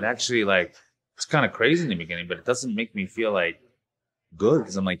welcome. And actually, like, it's kind of crazy in the beginning, but it doesn't make me feel like good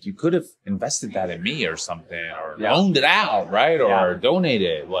because I'm like, you could have invested that in me or something or loaned it out, right? Or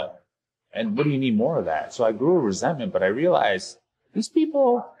donated. What? And what do you need more of that? So I grew a resentment, but I realized these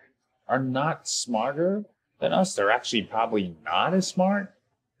people are not smarter than us. They're actually probably not as smart.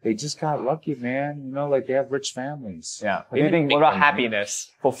 They just got lucky, man. You know, like they have rich families. Yeah. What do you think? What about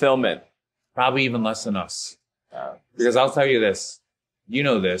happiness, fulfillment? Probably even less than us. Because I'll tell you this. You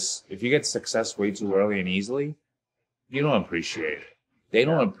know this. If you get success way too early and easily, you don't appreciate it. They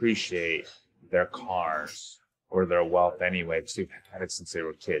don't appreciate their cars or their wealth anyway because they've had it since they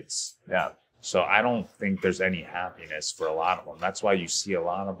were kids. Yeah. So I don't think there's any happiness for a lot of them. That's why you see a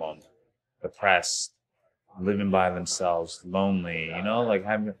lot of them depressed, living by themselves, lonely, you know, like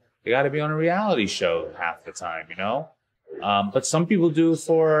they got to be on a reality show half the time, you know? But some people do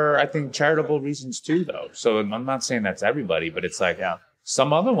for, I think, charitable reasons too, though. So I'm not saying that's everybody, but it's like,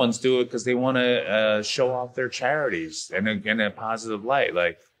 some other ones do it because they want to show off their charities in a positive light.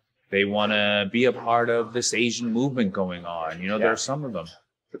 Like they want to be a part of this Asian movement going on. You know, there are some of them,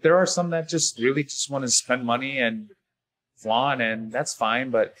 but there are some that just really just want to spend money and flaunt, and that's fine.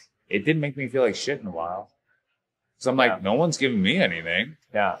 But it did make me feel like shit in a while. So I'm like, no one's giving me anything.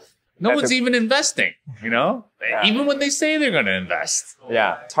 Yeah. No one's even investing, you know? Even when they say they're going to invest.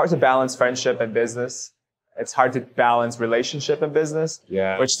 Yeah. It's hard to balance friendship and business. It's hard to balance relationship and business.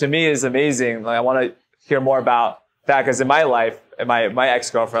 Yeah. Which to me is amazing. Like, I want to hear more about that because in my life, my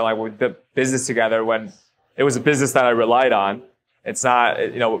ex-girlfriend, like we did business together when it was a business that I relied on. It's not,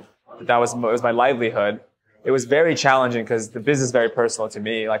 you know, it was my livelihood. It was very challenging because the business is very personal to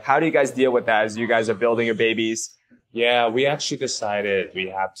me. Like, how do you guys deal with that as you guys are building your babies? Yeah, we actually decided we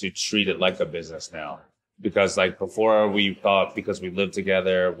have to treat it like a business now. Because like before we thought because we lived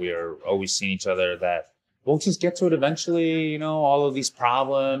together, we are always seeing each other that we'll just get to it eventually, you know, all of these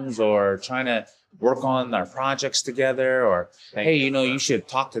problems or trying to work on our projects together or, hey, you know, you should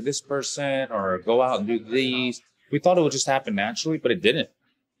talk to this person or go out and do these. We thought it would just happen naturally, but it didn't.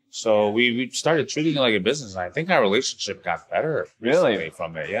 So we started treating it like a business. And I think our relationship got better recently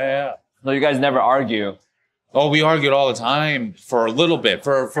from it. Yeah. So you guys never argue? Oh, we argued all the time for a little bit,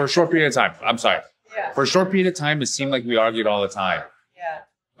 for a short period of time. I'm sorry. Yeah. For a short period of time, it seemed like we argued all the time. Yeah.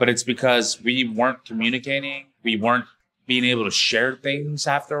 But it's because we weren't communicating. We weren't being able to share things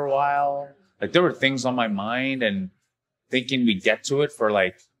after a while. Like there were things on my mind and thinking we'd get to it for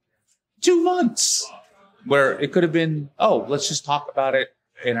like 2 months where it could have been, oh, let's just talk about it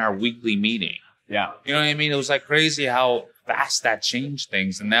in our weekly meeting. Yeah. You know what I mean? It was like crazy how fast that changed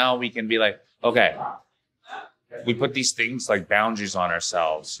things. And now we can be like, okay, we put these things like boundaries on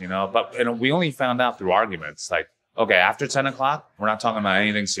ourselves, you know, but we only found out through arguments. Like, okay, after 10 o'clock, we're not talking about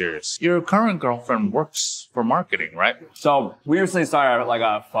anything serious. Your current girlfriend works for marketing, right? So we recently started like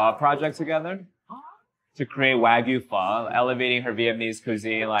a pho project together to create Wagyu pho, elevating her Vietnamese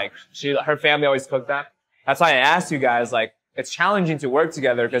cuisine. Like her family always cooked that. That's why I asked you guys, like, it's challenging to work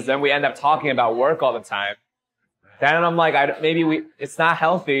together because then we end up talking about work all the time. Then I'm like, it's not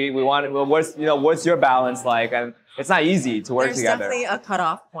healthy. What's your balance like? And it's not easy to work together. There's definitely a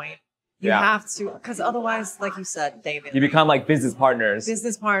cutoff point. You have to, because otherwise, like you said, David, you become like business partners.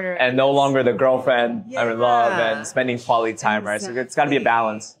 And no longer the girlfriend and love and spending quality time, right? So it's got to be a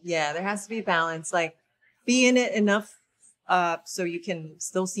balance. Yeah, there has to be a balance. Like, be in it enough so you can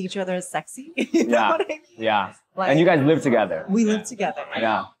still see each other as sexy. You know what I mean? Yeah. Like, and you guys live together. We live together.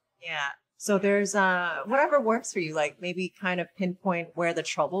 Yeah. Yeah. So there's whatever works for you, like maybe kind of pinpoint where the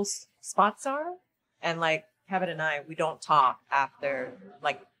trouble spots are. And like Kevin and I, we don't talk after,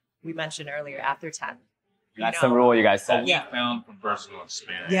 like we mentioned earlier, after 10. That's the rule you guys set. We found from personal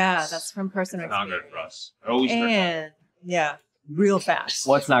experience. Yeah, that's from personal it's experience. not good for us. Always real fast.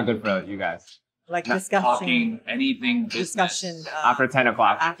 What's not good for you guys? Like talking anything business. Discussion. After 10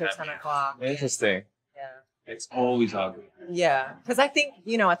 o'clock. After 10 o'clock. Interesting. It's always ugly. Yeah, because I think,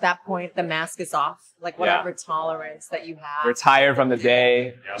 you know, at that point, the mask is off. Like whatever tolerance that you have. You're tired from the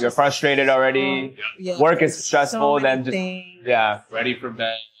day. You're frustrated already. Work is stressful. Then just, ready for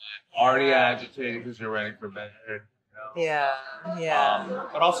bed. Already agitated because you're ready for bed. You know? Yeah.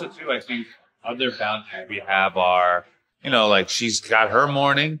 But also, too, I think other boundaries we have are, you know, like she's got her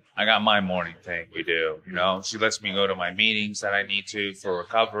morning. I got my morning thing we do. You know, she lets me go to my meetings that I need to for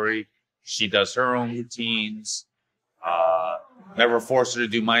recovery. She does her own routines. Never force her to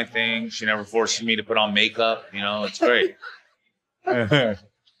do my thing. She never forces me to put on makeup. You know, it's great.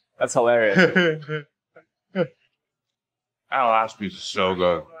 That's hilarious. That last piece is so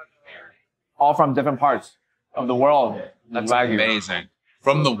good. All from different parts of the world. That's amazing.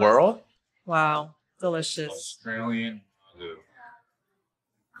 From the world? Wow. Delicious. Australian.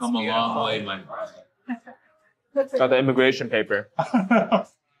 Come a long way, my friend. Got the immigration paper.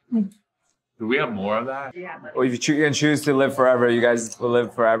 Do we have more of that? Yeah. Well, if you can choose to live forever, you guys will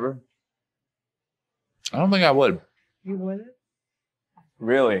live forever? I don't think I would. You wouldn't?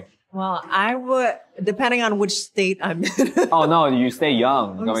 Really? Well, I would, depending on which state I'm in. Oh, no, you stay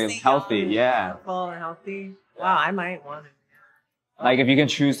young. I mean, healthy, young, full and healthy. Wow, I might want it. Like, if you can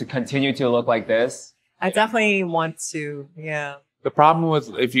choose to continue to look like this? I definitely want to, yeah. The problem with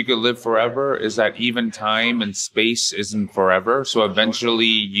if you could live forever is that even time and space isn't forever. So eventually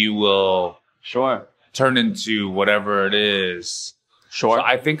you will turn into whatever it is. Sure. So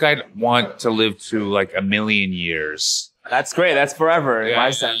I think I'd want to live to like 1,000,000 years. That's great. That's forever in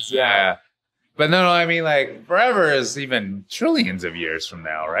my sense. Yeah. But no, I mean like forever is even trillions of years from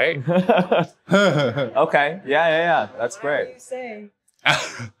now, right? Okay. Yeah. That's great. What do you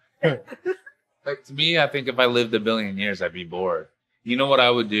say? Like to me, I think if I lived 1,000,000,000 years, I'd be bored. You know what I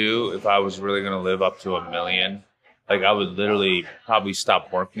would do if I was really going to live up to $1 million? Like, I would literally probably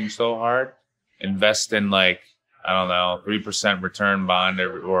stop working so hard, invest in like, I don't know, 3% return bond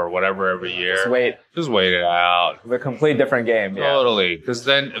or whatever every year. Just wait it out. A complete different game. Yeah. Totally. Because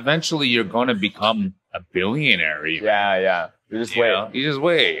then eventually you're going to become a billionaire. Even. Yeah. You just wait. You just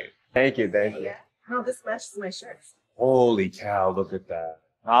wait. Thank you. Oh, this matches my shirts. Holy cow, look at that.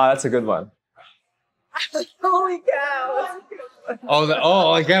 Oh, that's a good one. Holy cow.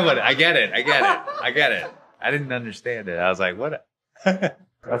 Oh, I get it. I get it. I didn't understand it. I was like, what?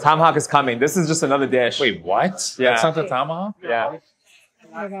 The tomahawk is coming. This is just another dish. Wait, what? Yeah. That's not the tomahawk? Yeah.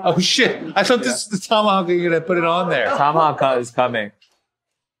 Oh, shit. I thought this was the tomahawk and you're going to put it on there. Tomahawk is coming.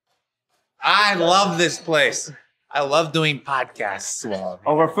 I love this place. I love doing podcasts.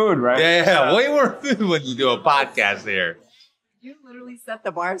 Over food, right? Yeah. Way more food when you do a podcast here. You literally set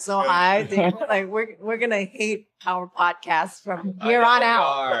the bar so high. Like we're gonna hate our podcast from here on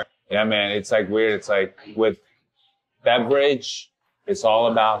out. Yeah, man. It's like weird. It's like with beverage, it's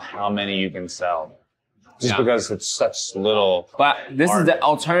all about how many you can sell. Just because it's such little. But this is the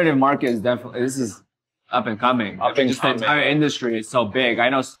alternative market is definitely, this is up and coming. Just the entire industry is so big. I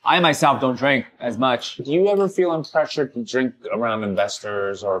know I myself don't drink as much. Do you ever feel pressured to drink around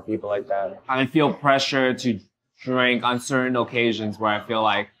investors or people like that? I feel pressure to drink on certain occasions where I feel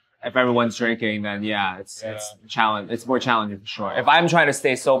like if everyone's drinking, then it's challenge. It's more challenging for sure. If I'm trying to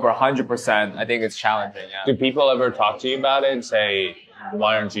stay sober 100%, I think it's challenging. Yeah. Do people ever talk to you about it and say,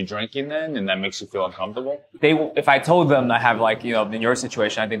 why aren't you drinking then? And that makes you feel uncomfortable? If I told them I have like, in your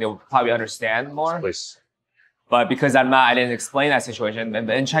situation, I think they would probably understand more. Please. But because I didn't explain that situation. And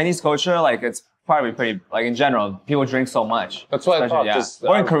in Chinese culture, like it's probably pretty, like in general, people drink so much. That's what I thought.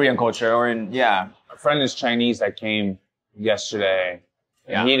 Or in Korean culture, or in, A friend is Chinese that came yesterday.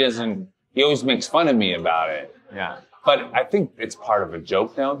 And he always makes fun of me about it. Yeah. But I think it's part of a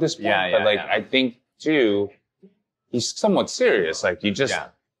joke now at this point. I think too, he's somewhat serious. Like you just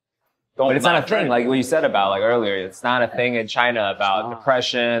don't. But it's not a thing, like what you said about like earlier. It's not a thing in China about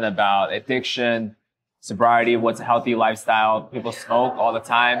depression, about addiction, sobriety, what's a healthy lifestyle. People smoke all the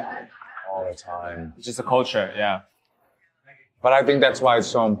time. All the time. It's just a culture, But I think that's why it's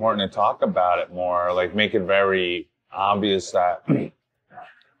so important to talk about it more. Like make it very obvious that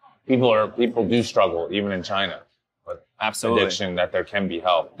people do struggle, even in China, with addiction, that there can be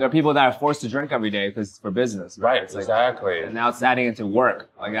help. There are people that are forced to drink every day because for business. Right, exactly. And now it's adding into work.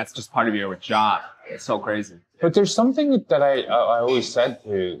 Like that's just part of your job. It's so crazy. But there's something that I always said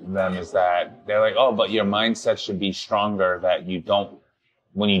to them is that they're like, oh, but your mindset should be stronger that you don't,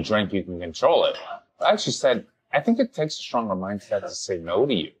 when you drink, you can control it. I actually said, I think it takes a stronger mindset to say no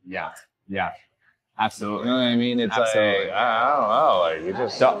to you. Yeah. Absolutely. You know what I mean? It's Absolutely. like, I don't know, like you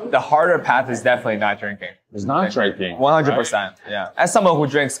just... The harder path is definitely not drinking. It's not drinking. 100%, right? yeah. As someone who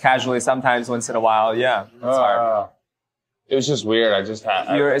drinks casually sometimes once in a while, it's hard. It was just weird. I just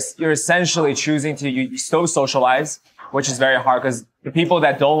had... You're essentially choosing to, you still socialize, which is very hard because the people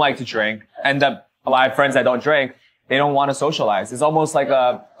that don't like to drink end up, a lot of friends that don't drink, they don't want to socialize. It's almost like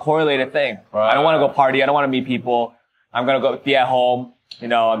a correlated thing. I don't want to go party. I don't want to meet people. I'm going to go be at home.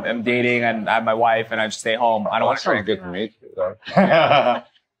 I'm dating and I have my wife and I just stay home. I don't want to drink. Good for me too, though.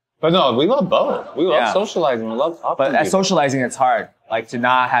 But no, we love both. We love socializing. We love talking. But at socializing, it's hard. Like to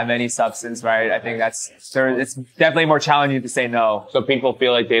not have any substance, right? I think it's definitely more challenging to say no. So people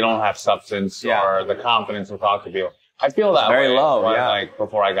feel like they don't have substance or the confidence to talk to people. I feel that very way, low. Like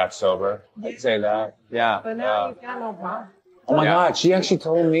before I got sober, I'd say that. Yeah. But now you've got no problem. Oh my God, she actually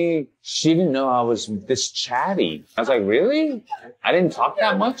told me she didn't know I was this chatty. I was like, really? I didn't talk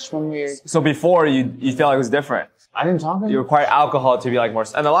that much when we... So before, you feel like it was different. I didn't talk. You require alcohol to be like more...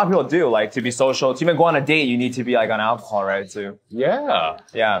 And a lot of people do, like to be social. To even go on a date, you need to be like on alcohol, right? Too. Yeah.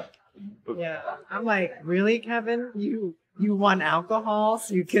 Yeah. I'm like, really, Kevin? You want alcohol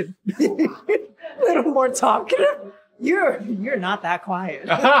so you could be a little more talkative? You're not that quiet.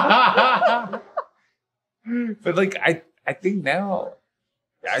 But like, I think now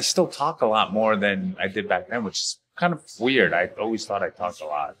I still talk a lot more than I did back then, which is kind of weird. I always thought I talked a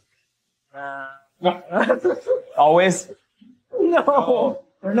lot. Always? No,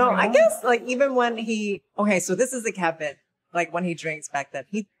 I guess like even when so this is the Kevin, like when he drinks back then,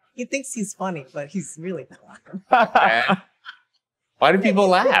 he thinks he's funny, but he's really not. Why do people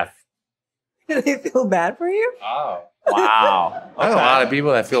laugh? Do they feel bad for you? Oh. Wow. I have a lot of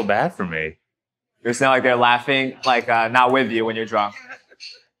people that feel bad for me. You're saying like they're laughing, like not with you when you're drunk.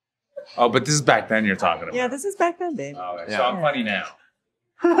 Oh, but this is back then you're talking about. Yeah, this is back then, babe. Oh, okay. So I'm funny now.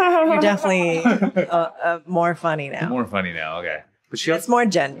 You're definitely more funny now. More funny now, okay. But it's more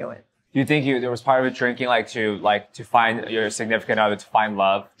genuine. Do you think there was part of it drinking, like to find your significant other, to find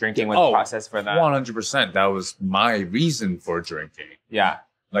love? Drinking was the process for that. 100%. That was my reason for drinking. Yeah.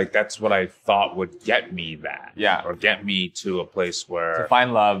 Like that's what I thought would get me that. Yeah. Or get me to a place where To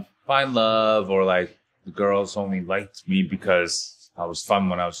find love. Or like the girls only liked me because I was fun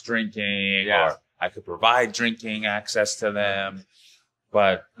when I was drinking. Yeah. Or I could provide drinking access to them.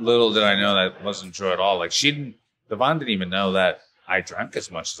 But little did I know that wasn't true at all. Like Devon didn't even know that I drank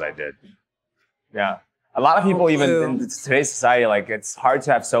as much as I did. Yeah. A lot of people, even in today's society, like it's hard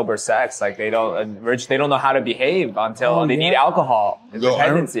to have sober sex. Like they don't know how to behave until they need alcohol. It's a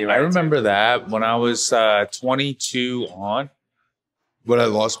tendency, right? I remember that when I was 22 when I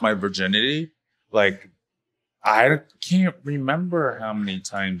lost my virginity. Like I can't remember how many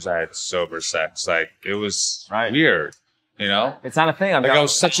times I had sober sex. Like it was weird, you know? It's not a thing. I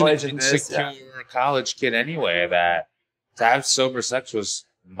was such an insecure college kid anyway that to have sober sex was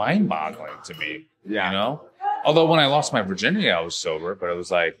mind-boggling to me. Yeah. You know? Although when I lost my virginity, I was sober, but it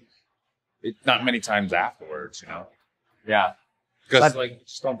was like, not many times afterwards, you know? Yeah. Because like, you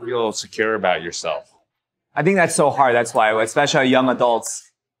just don't feel secure about yourself. I think that's so hard. That's why, especially young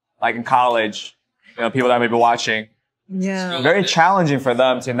adults, like in college, you know, people that may be watching. Yeah. Very challenging for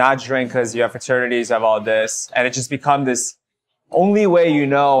them to not drink because you have fraternities, you have all this. And it just become this only way you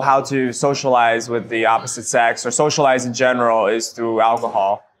know how to socialize with the opposite sex or socialize in general is through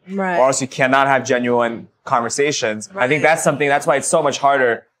alcohol. Right. Or else you cannot have genuine conversations. Right. I think that's why it's so much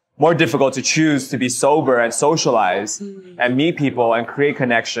harder, more difficult to choose to be sober and socialize and meet people and create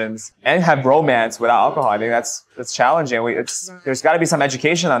connections and have romance without alcohol. I think that's challenging. There's got to be some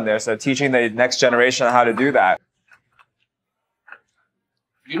education on there. So teaching the next generation how to do that.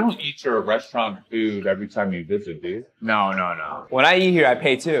 You don't eat your restaurant food every time you visit, do you? No. When I eat here, I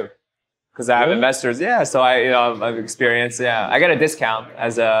pay too. Because I have investors. Yeah, so I've experienced, I get a discount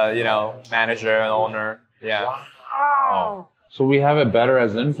as a, manager and owner. Yeah. Wow. So we have it better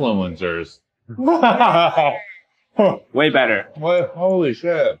as influencers. Way better. What? Holy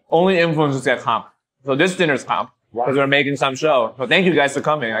shit. Only influencers get comp. So this dinner's comp. Because we're making some show. So thank you guys for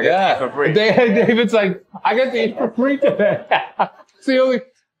coming. I get to eat for free. David's like, I get to eat for free today. It's the only...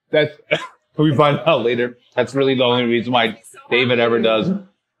 we find out later. That's really the only reason why David ever does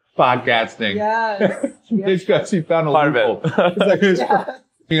podcasting. Yes. Because he found a loophole. It's like you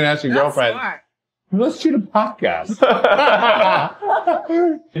can ask your girlfriend, let's shoot a podcast.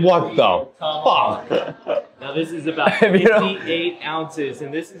 What the fuck? Now this is about 58 ounces,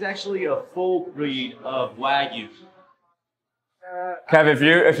 and this is actually a full breed of Wagyu. Kev, if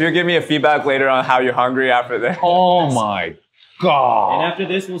you give me a feedback later on how you're hungry after this. Oh my God. And after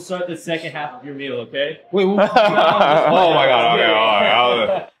this, we'll start the second half of your meal, okay? Wait, oh my God. Okay, all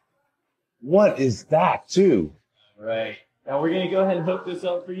right. What is that, too? All right. Now we're going to go ahead and hook this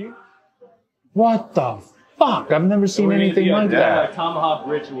up for you. What the fuck? I've never seen anything like that. A tomahawk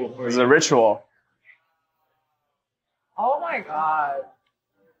ritual for you. It's a ritual. Oh my God.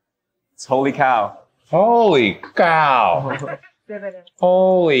 It's holy cow. Holy cow.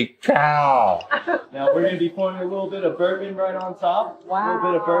 Holy cow. Now we're going to be pouring a little bit of bourbon right on top. Wow. A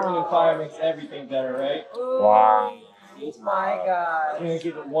little bit of bourbon and fire makes everything better, right? Ooh. Wow. Oh my God. We're going to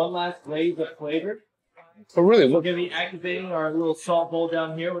give it one last glaze of flavor. So really, We're going to be activating our little salt bowl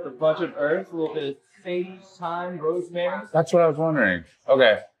down here with a bunch of herbs, a little bit of sage, thyme, rosemary. That's what I was wondering.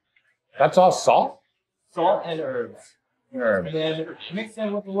 Okay. That's all salt? Salt and herbs. Herbs. And then mix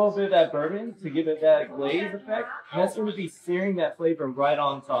in with a little bit of that bourbon to give it that glaze effect. And that's going to be searing that flavor right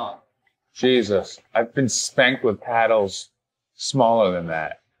on top. Jesus. I've been spanked with paddles smaller than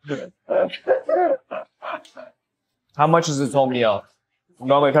that. How much is this whole meal?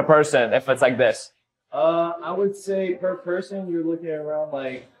 Normally per person, if it's like this. I would say per person, you're looking at around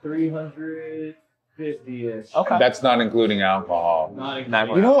like 350-ish. Okay. That's not including alcohol. Not Not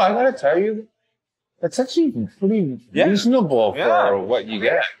exactly. You know, I gotta tell you, that's actually pretty reasonable for what you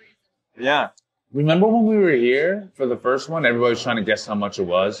get. Yeah. Remember when we were here for the first one? Everybody was trying to guess how much it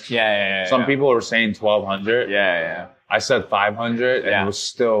was. Yeah. Some people were saying 1,200. Yeah. I said 500, and it was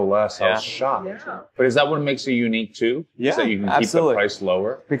still less. I was Yeah. shocked. Yeah. But is that what makes it unique too? Yeah, So you can absolutely. keep the price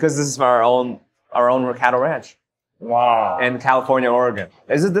lower. Because this is from our own cattle ranch Wow. in California, Oregon.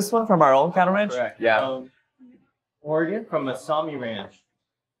 Is it this one from our own cattle ranch? Correct. Yeah. Oregon from Masami Ranch.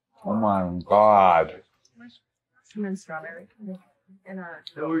 Oh my God. And strawberry. And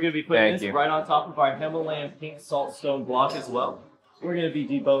So we're going to be putting Thank this you. right on top of our Himalayan pink saltstone block as well. We're going to be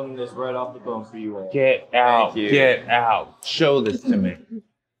deboning this right off the bone for you all. Get out. you. Get out. Show this to me.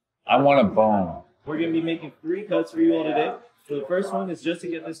 I want a bone. We're going to be making 3 cuts for you all today. So the first one is just to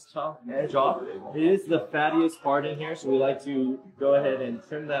get this top edge off. It is the fattiest part in here, so we like to go ahead and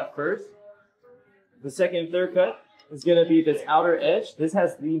trim that first. The second and third cut is going to be this outer edge. This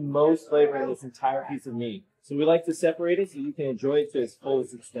has the most flavor in this entire piece of meat. So we like to separate it so you can enjoy it to its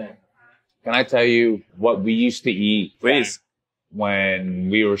fullest extent. Can I tell you what we used to eat? Please. When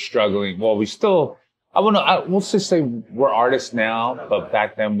we were struggling. Well, we still, we'll just say we're artists now, but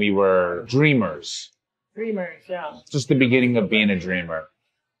back then we were dreamers. Dreamers, yeah. Just the beginning of being a dreamer.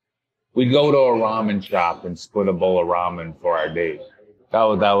 We'd go to a ramen shop and split a bowl of ramen for our date. That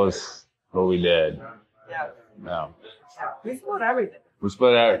was what we did. Yeah. No. We split everything. We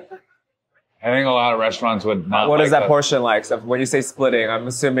split everything. I think a lot of restaurants would not. What like is that portion like? So when you say splitting, I'm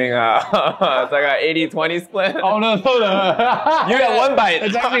assuming it's like an 80-20 split. Oh no! You got one bite.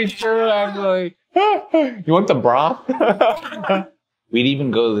 It's actually true, actually. You want the broth? We'd even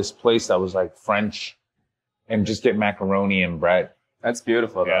go to this place that was like French, and just get macaroni and bread. That's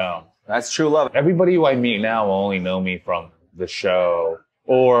beautiful. Though. Yeah, that's true love. Everybody who I meet now will only know me from the show.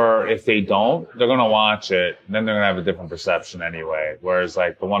 Or if they don't, they're going to watch it, then they're going to have a different perception anyway. Whereas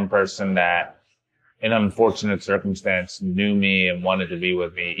like the one person that in an unfortunate circumstance knew me and wanted to be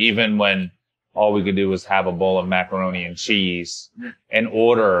with me, even when all we could do was have a bowl of macaroni and cheese and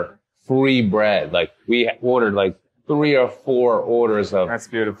order free bread. Like we ordered like 3 or 4 orders of That's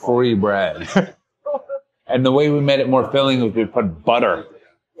beautiful. free bread. And the way we made it more filling was we put butter.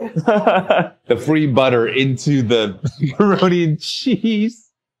 The free butter into the macaroni and cheese.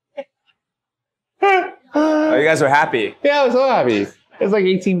 Oh, you guys were happy. Yeah, I was so happy. It was like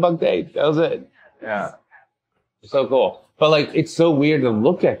 $18 date. That was it. Yeah. So cool. But like, it's so weird to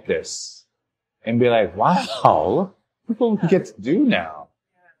look at this and be like, wow, look what we get to do now.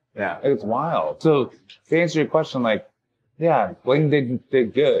 Yeah. It's wild. So to answer your question, like, yeah, Bling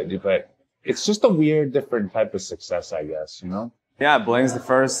did good, but it's just a weird, different type of success, I guess, you know? Yeah, Bling's the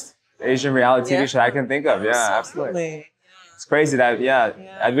first Asian reality TV show I can think of. Yeah, absolutely. It's crazy that,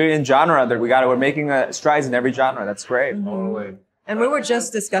 in genre, that we're making strides in every genre. That's great. Mm-hmm. And we were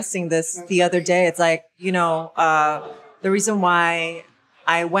just discussing this the other day. It's like, the reason why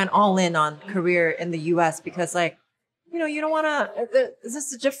I went all in on career in the US, because like, you don't want to, this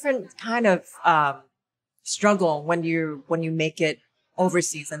is a different kind of struggle when you make it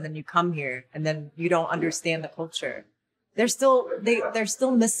overseas and then you come here and then you don't understand the culture. They're still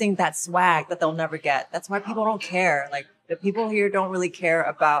missing that swag that they'll never get. That's why people don't care. Like the people here don't really care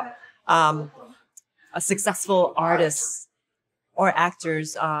about a successful artist or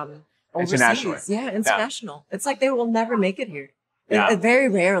actors overseas. Yeah, international. Yeah. It's like they will never make it here. Yeah. Very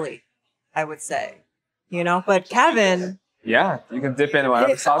rarely, I would say. But Kevin. Yeah, you can dip in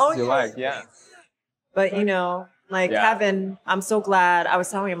whatever sauces you like. Yeah. But Kevin, I'm so glad. I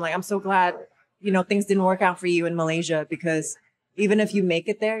was telling him I'm so glad. Things didn't work out for you in Malaysia, because even if you make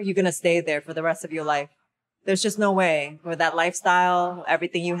it there, you're going to stay there for the rest of your life. There's just no way for that lifestyle,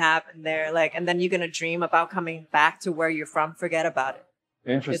 everything you have in there, and then you're going to dream about coming back to where you're from. Forget about it.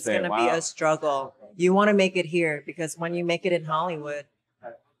 Interesting. It's going to be a struggle. You want to make it here, because when you make it in Hollywood,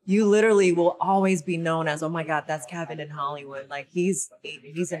 you literally will always be known as, oh my God, that's Kevin in Hollywood. Like he's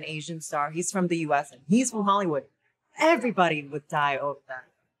an Asian star. He's from the US and he's from Hollywood. Everybody would die over that.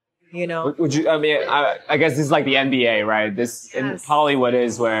 Would you? I mean, I guess this is like the NBA, right? This in Hollywood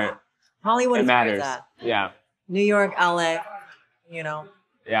is where Hollywood it is matters. Where it's at. Yeah. New York, LA.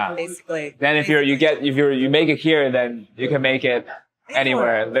 Yeah. Basically. Then if you make it here, then you can make it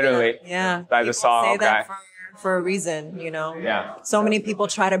anywhere, literally. Yeah. By the song. Say that for a reason, Yeah. So many people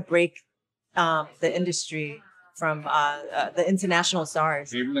try to break the industry from the international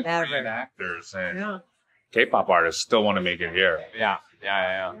stars. Even the Korean actors and K-pop artists still want to make it here. Yeah.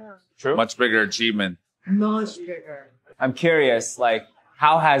 True. Much bigger achievement. Much bigger. I'm curious,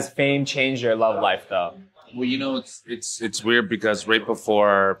 how has fame changed your love life, though? Well, it's weird because right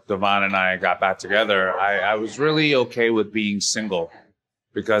before Devon and I got back together, I was really okay with being single,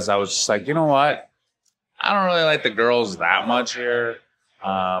 because I was just like, you know what? I don't really like the girls that much here.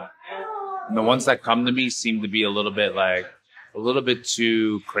 The ones that come to me seem to be a little bit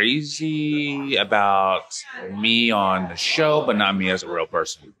too crazy about me on the show, but not me as a real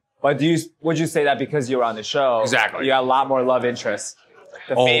person. But would you say that because you were on the show? Exactly. You got a lot more love interest.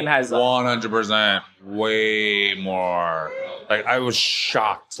 The fame has 100%, way more. I was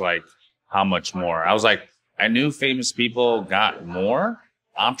shocked, how much more. I was like, I knew famous people got more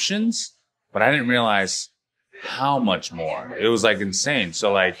options, but I didn't realize how much more. It was insane.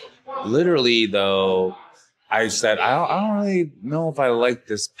 So literally though, I said, I don't really know if I like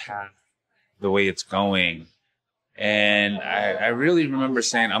this path the way it's going. And I really remember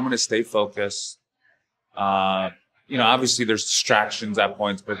saying, I'm going to stay focused. you know, obviously there's distractions at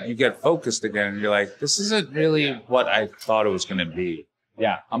points, but you get focused again and you're like, this isn't really what I thought it was going to be.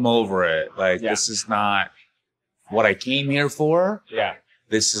 Yeah. I'm over it. Like, Yeah. this is not what I came here for. Yeah.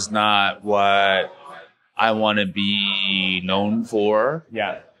 This is not what I want to be known for.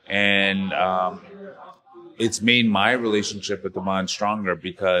 Yeah. And it's made my relationship with Devon stronger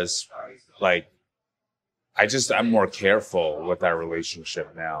because, like, I'm more careful with our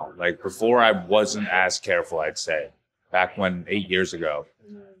relationship now. Like, before I wasn't as careful, I'd say, back when 8 years ago.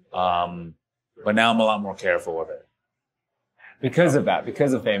 But now I'm a lot more careful with it. Because of that,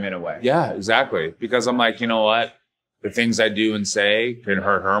 because of fame in a way. Yeah, exactly. Because I'm like, you know what? The things I do and say can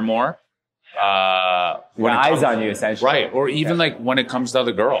hurt her more. When eyes on you, essentially. Right. Or even like when it comes to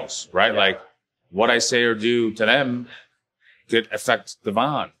other girls, right? Like what I say or do to them could affect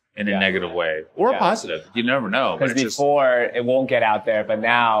Devon in a negative way or a positive. You never know. Because before it won't get out there, but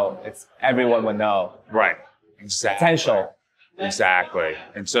now it's everyone would know. Right. Exactly. Potential. Exactly.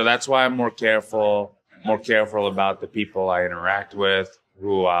 And so that's why I'm more careful about the people I interact with,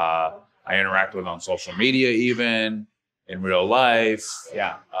 who I interact with on social media, even in real life.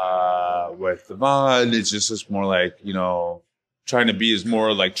 Yeah. With Devon, it's just more like, you know, trying to be as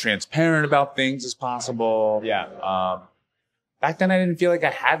more like transparent about things as possible. Yeah. Back then I didn't feel like I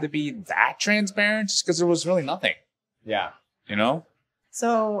had to be that transparent just because there was really nothing. Yeah. You know?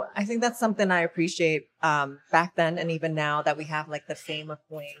 So I think that's something I appreciate back then and even now that we have like the fame of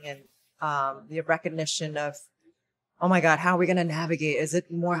Bling and the recognition of, oh my God, how are we going to navigate? Is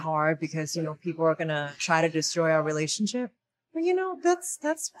it more hard because, you know, people are going to try to destroy our relationship? But, you know,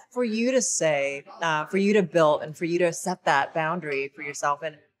 that's for you to say, for you to build and for you to set that boundary for yourself.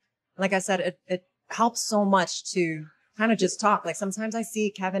 And like I said, it helps so much to kind of just talk. Like sometimes I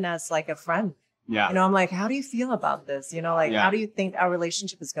see Kevin as like a friend. Yeah. You know, I'm like, how do you feel about this? You know, like, how do you think our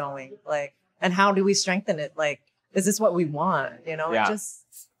relationship is going? Like, and how do we strengthen it? Like, is this what we want? You know, Yeah.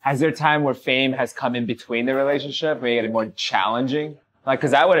 Has there a time where fame has come in between the relationship, making it more challenging? Like,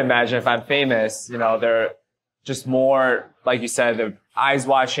 because I would imagine if I'm famous, you know, they're just more, like you said, the eyes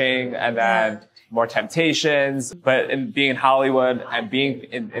watching and then more temptations. But in being in Hollywood and being,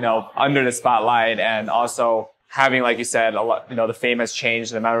 you know, under the spotlight and also having, like you said, a lot, you know, the fame has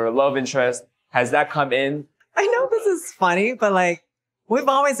changed the amount of love interest. Has that come in? I know this is funny, but like, we've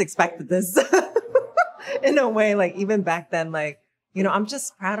always expected this in a way. Like, even back then, like, you know, I'm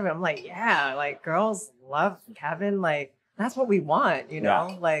just proud of it. I'm like, yeah, like girls love Kevin. Like, that's what we want, you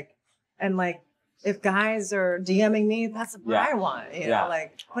know, like, and like, if guys are DMing me, that's what I want, you know,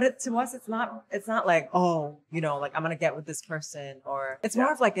 like, but to us, it's not like, oh, you know, like I'm going to get with this person, or it's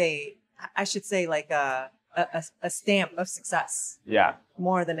more of like I should say like a stamp of success. Yeah.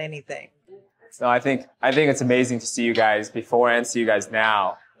 More than anything. So I think it's amazing to see you guys before and see you guys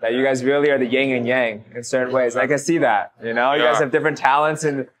now. That you guys really are the yin and yang in certain ways. I can see that, you know? You guys have different talents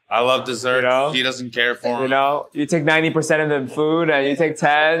and... I love dessert. You know? He doesn't care for him. You know? You take 90% of the food and you take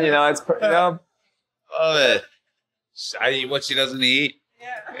 10, you know? It's, you know? Love it. I eat what she doesn't eat.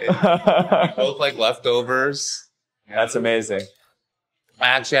 Yeah. We both like leftovers. That's amazing. I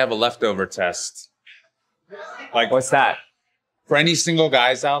actually have a leftover test. Like, what's that? For any single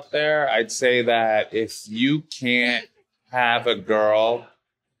guys out there, I'd say that if you can't have a girl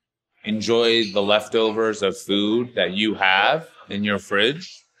enjoy the leftovers of food that you have in your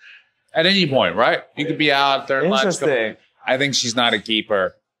fridge at any point, right? You could be out there. Interesting. I think she's not a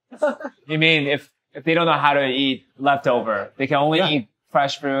keeper. You mean if they don't know how to eat leftover, they can only eat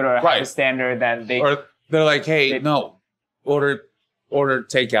fresh fruit or have a standard, then they... Or they're like, hey, no, order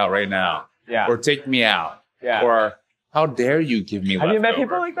takeout right now. Yeah. Or take me out. Yeah. Or how dare you give me leftover? Have you met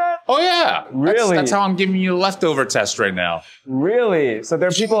people like that? Oh, yeah. Really? That's how I'm giving you a leftover test right now. Really? So there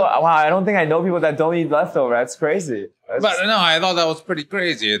are people... Wow, I don't think I know people that don't eat leftover. That's crazy. But no, I thought that was pretty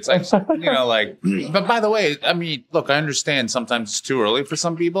crazy. It's like, you know, like... But by the way, I mean, look, I understand sometimes it's too early for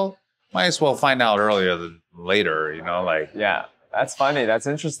some people. Might as well find out earlier than later, you know, like... Yeah, that's funny. That's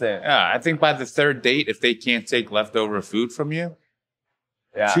interesting. Yeah, I think by the third date, if they can't take leftover food from you,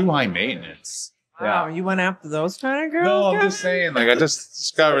 too high maintenance. Wow, you went after those kind of girls? No, I'm Kevin? just saying, like, I just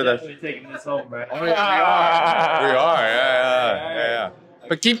discovered that... We're taking this home, right? Oh, yeah, we are, yeah.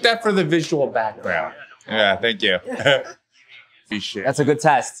 But keep that for the visual background. Yeah, thank you. Appreciate it. That's a good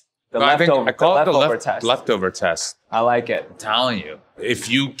test. The I call it the leftover test. Leftover test. I like it. I'm telling you, if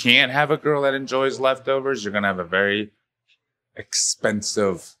you can't have a girl that enjoys leftovers, you're going to have a very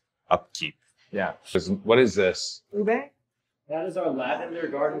expensive upkeep. Yeah. What is this? Ube? That is our lavender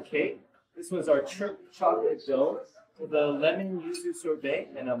garden cake. This was our chocolate dough with a lemon yuzu sorbet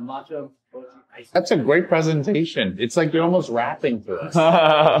and a matcha mochi ice cream. That's a great presentation. It's like you're almost rapping for us.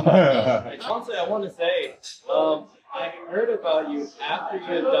 Honestly, I want to say, I heard about you after you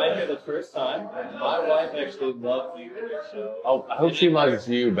had dined here the first time. My wife actually loved you in your show. Oh, I hope she loves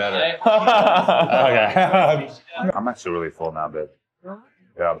you better. Okay. I'm actually really full now, babe.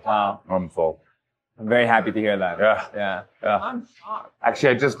 Yeah. Wow. I'm full. I'm very happy to hear that. Yeah. Yeah. Yeah. I'm shocked. Actually,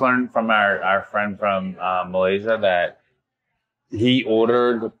 I just learned from our friend from Malaysia that he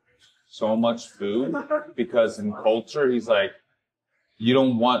ordered so much food because in culture, he's like, you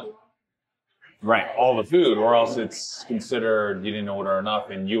don't want all the food or else it's considered you didn't order enough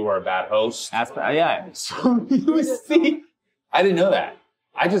and you were a bad host. Yeah. So he was thinking, I didn't know that.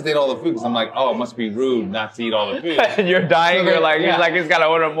 I just ate all the food because I'm like, oh, it must be rude not to eat all the food. And you're dying, So you're like, yeah. he's like, he's gotta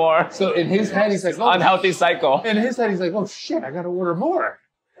order more. So in his head, he's like, oh, Unhealthy cycle. in his head, he's like, oh shit, I gotta order more.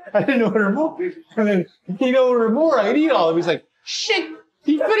 I didn't order more. And then he didn't order more. I eat all of it. He's like, shit,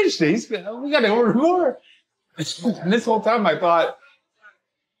 he finished it. We gotta order more. And this whole time I thought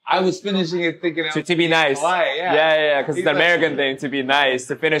I was finishing it thinking To be nice. polite, yeah. Yeah, because it's He's an like- American thing to be nice,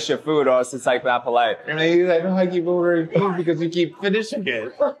 to finish your food, or else it's like not polite. And he's like, no, I keep ordering food because you keep finishing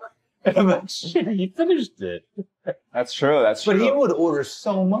it. And I'm like, shit, he finished it. That's true, that's true. But he would order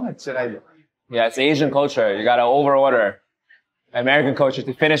so much and Yeah, it's Asian culture. You gotta over order. American culture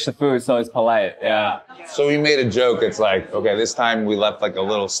to finish the food so it's polite. Yeah. So we made a joke. It's like, okay, this time we left like a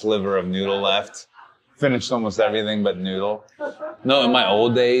little sliver of noodle left. Finished almost everything but noodle. No, in my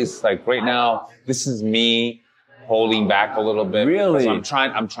old days, like right now, this is me holding back a little bit. Really? I'm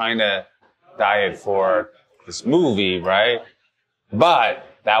trying to diet for this movie, right? But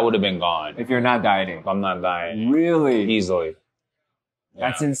that would have been gone If you're not dieting. if I'm not dying Really? easily.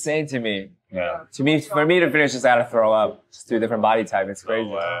 That's insane to me. Yeah. To me, for me to finish this, I gotta throw up. Just do a different body type. It's crazy.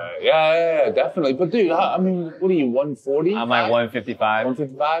 Yeah, definitely. But dude, I mean, what are you, 140? I'm like 155.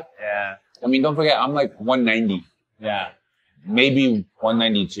 155? Yeah. I mean, don't forget, I'm like 190. Yeah. Maybe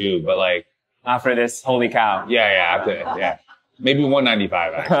 192, but like, Not for this. Holy cow. yeah. Maybe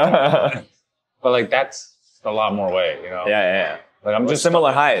 195 actually. But like, that's a lot more weight, you know? Yeah. Like I'm Just just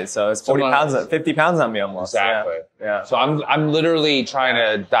similar height, so it's 40 Similar pounds, height. 50 pounds on me almost. Exactly. Yeah. So I'm literally trying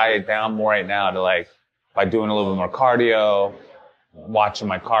to diet down more right now to like, by doing a little bit more cardio, watching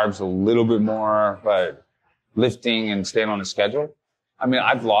my carbs a little bit more, but lifting and staying on a schedule. I mean,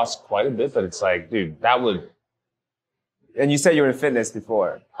 I've lost quite a bit, but it's like, dude, that would, And you said you were in fitness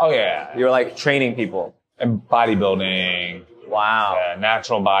before. oh yeah. You were like training people. And bodybuilding, Wow.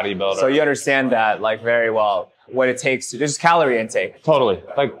 natural bodybuilder. So you understand that like very well, what it takes to just calorie intake. Totally.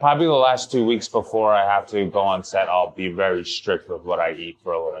 Like probably the last 2 weeks before I have to go on set, I'll be very strict with what I eat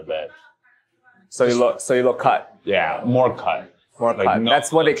for a little bit. So you look cut. Yeah, more cut. More Like, cut. no-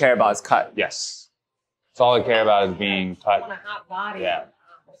 That's what they care about is cut. Yes. That's all I care about is being cut. On a hot body. Yeah.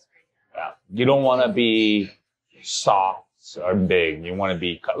 Yeah. You don't want to be soft or big. You want to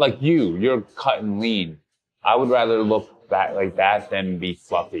be cut. Like you're cut and lean. I would rather look that like that than be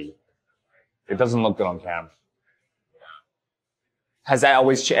fluffy. It doesn't look good on camera. Has that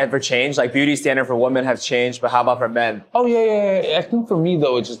always ever changed? Like beauty standard for women have changed, but how about for men? Oh yeah. I think for me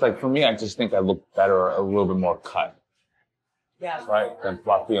though, it's just like for me, I just think I look better a little bit more cut, Yeah. right, than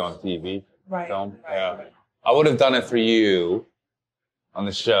fluffy on TV. Right. Film. Yeah. I would have done it for you on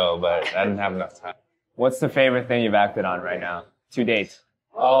the show, but I didn't have enough time. What's the favorite thing you've acted on right now? To date.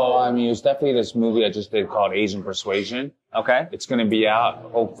 Oh, I mean, it was definitely this movie I just did called Asian Persuasion. Okay. It's going to be out,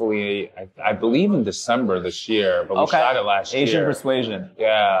 hopefully, I believe in December this year, but we shot it last Asian year. Persuasion.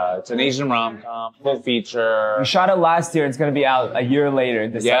 Yeah, it's an Asian rom-com, full feature. You shot it last year. It's going to be out a year later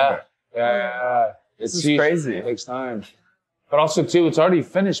in December. Yeah. This is crazy. It takes time. But also, too, it's already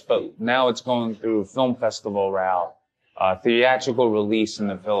finished, but now it's going through film festival route, theatrical release in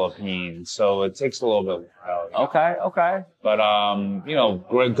the Philippines. So it takes a little bit. Okay. But, you know,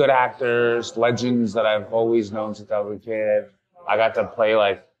 great, good actors, legends that I've always known since I was a kid. I got to play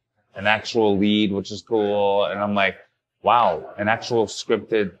like an actual lead, which is cool. And I'm like, wow, an actual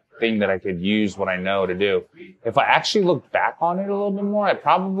scripted thing that I could use what I know to do. If I actually look back on it a little bit more, I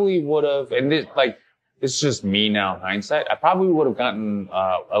probably would have, and it's just me now, hindsight, I probably would have gotten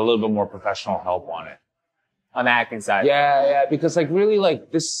a little bit more professional help on it. On the acting side. Yeah, because like really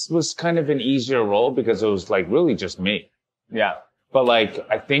like this was kind of an easier role because it was like really just me. Yeah. But like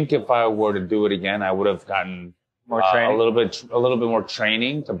I think if I were to do it again, I would have gotten More training. a little bit more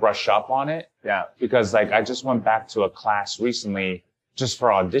training to brush up on it. Yeah. Because like I just went back to a class recently just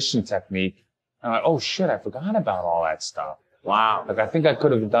for audition technique. And I'm like, oh shit, I forgot about all that stuff. Wow. Like I think I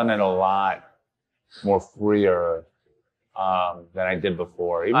could have done it a lot more freer than I did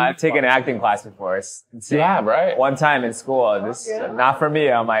before. Even I've taken an acting class before. It's insane. Yeah, right? One time in school. This not for me.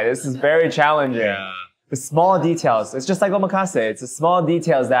 I'm like, this is very challenging. Yeah. The small details. It's just like omakase. It's the small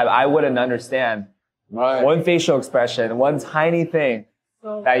details that I wouldn't understand Right. One facial expression, one tiny thing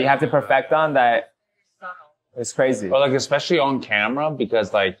that you have to perfect on that is crazy. Or like especially on camera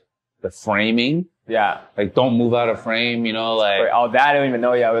because like the framing. Yeah. Like don't move out of frame, you know, like. Oh, that I don't even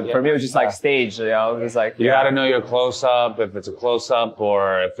know yet. For me, it was just like stage, you know. It was like you gotta know your close up, if it's a close up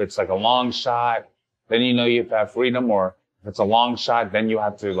or if it's like a long shot, then you know you have to have freedom, or if it's a long shot, then you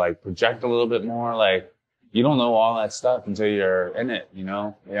have to like project a little bit more. Like you don't know all that stuff until you're in it, you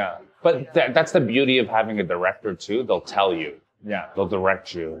know? Yeah. But that's the beauty of having a director too. They'll tell you. Yeah. They'll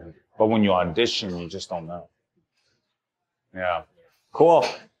direct you. But when you audition, you just don't know. Yeah. Cool.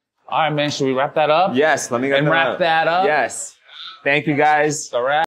 All right, man. Should we wrap that up? Yes. Let me go and wrap that up. Yes. Thank you, guys. All right.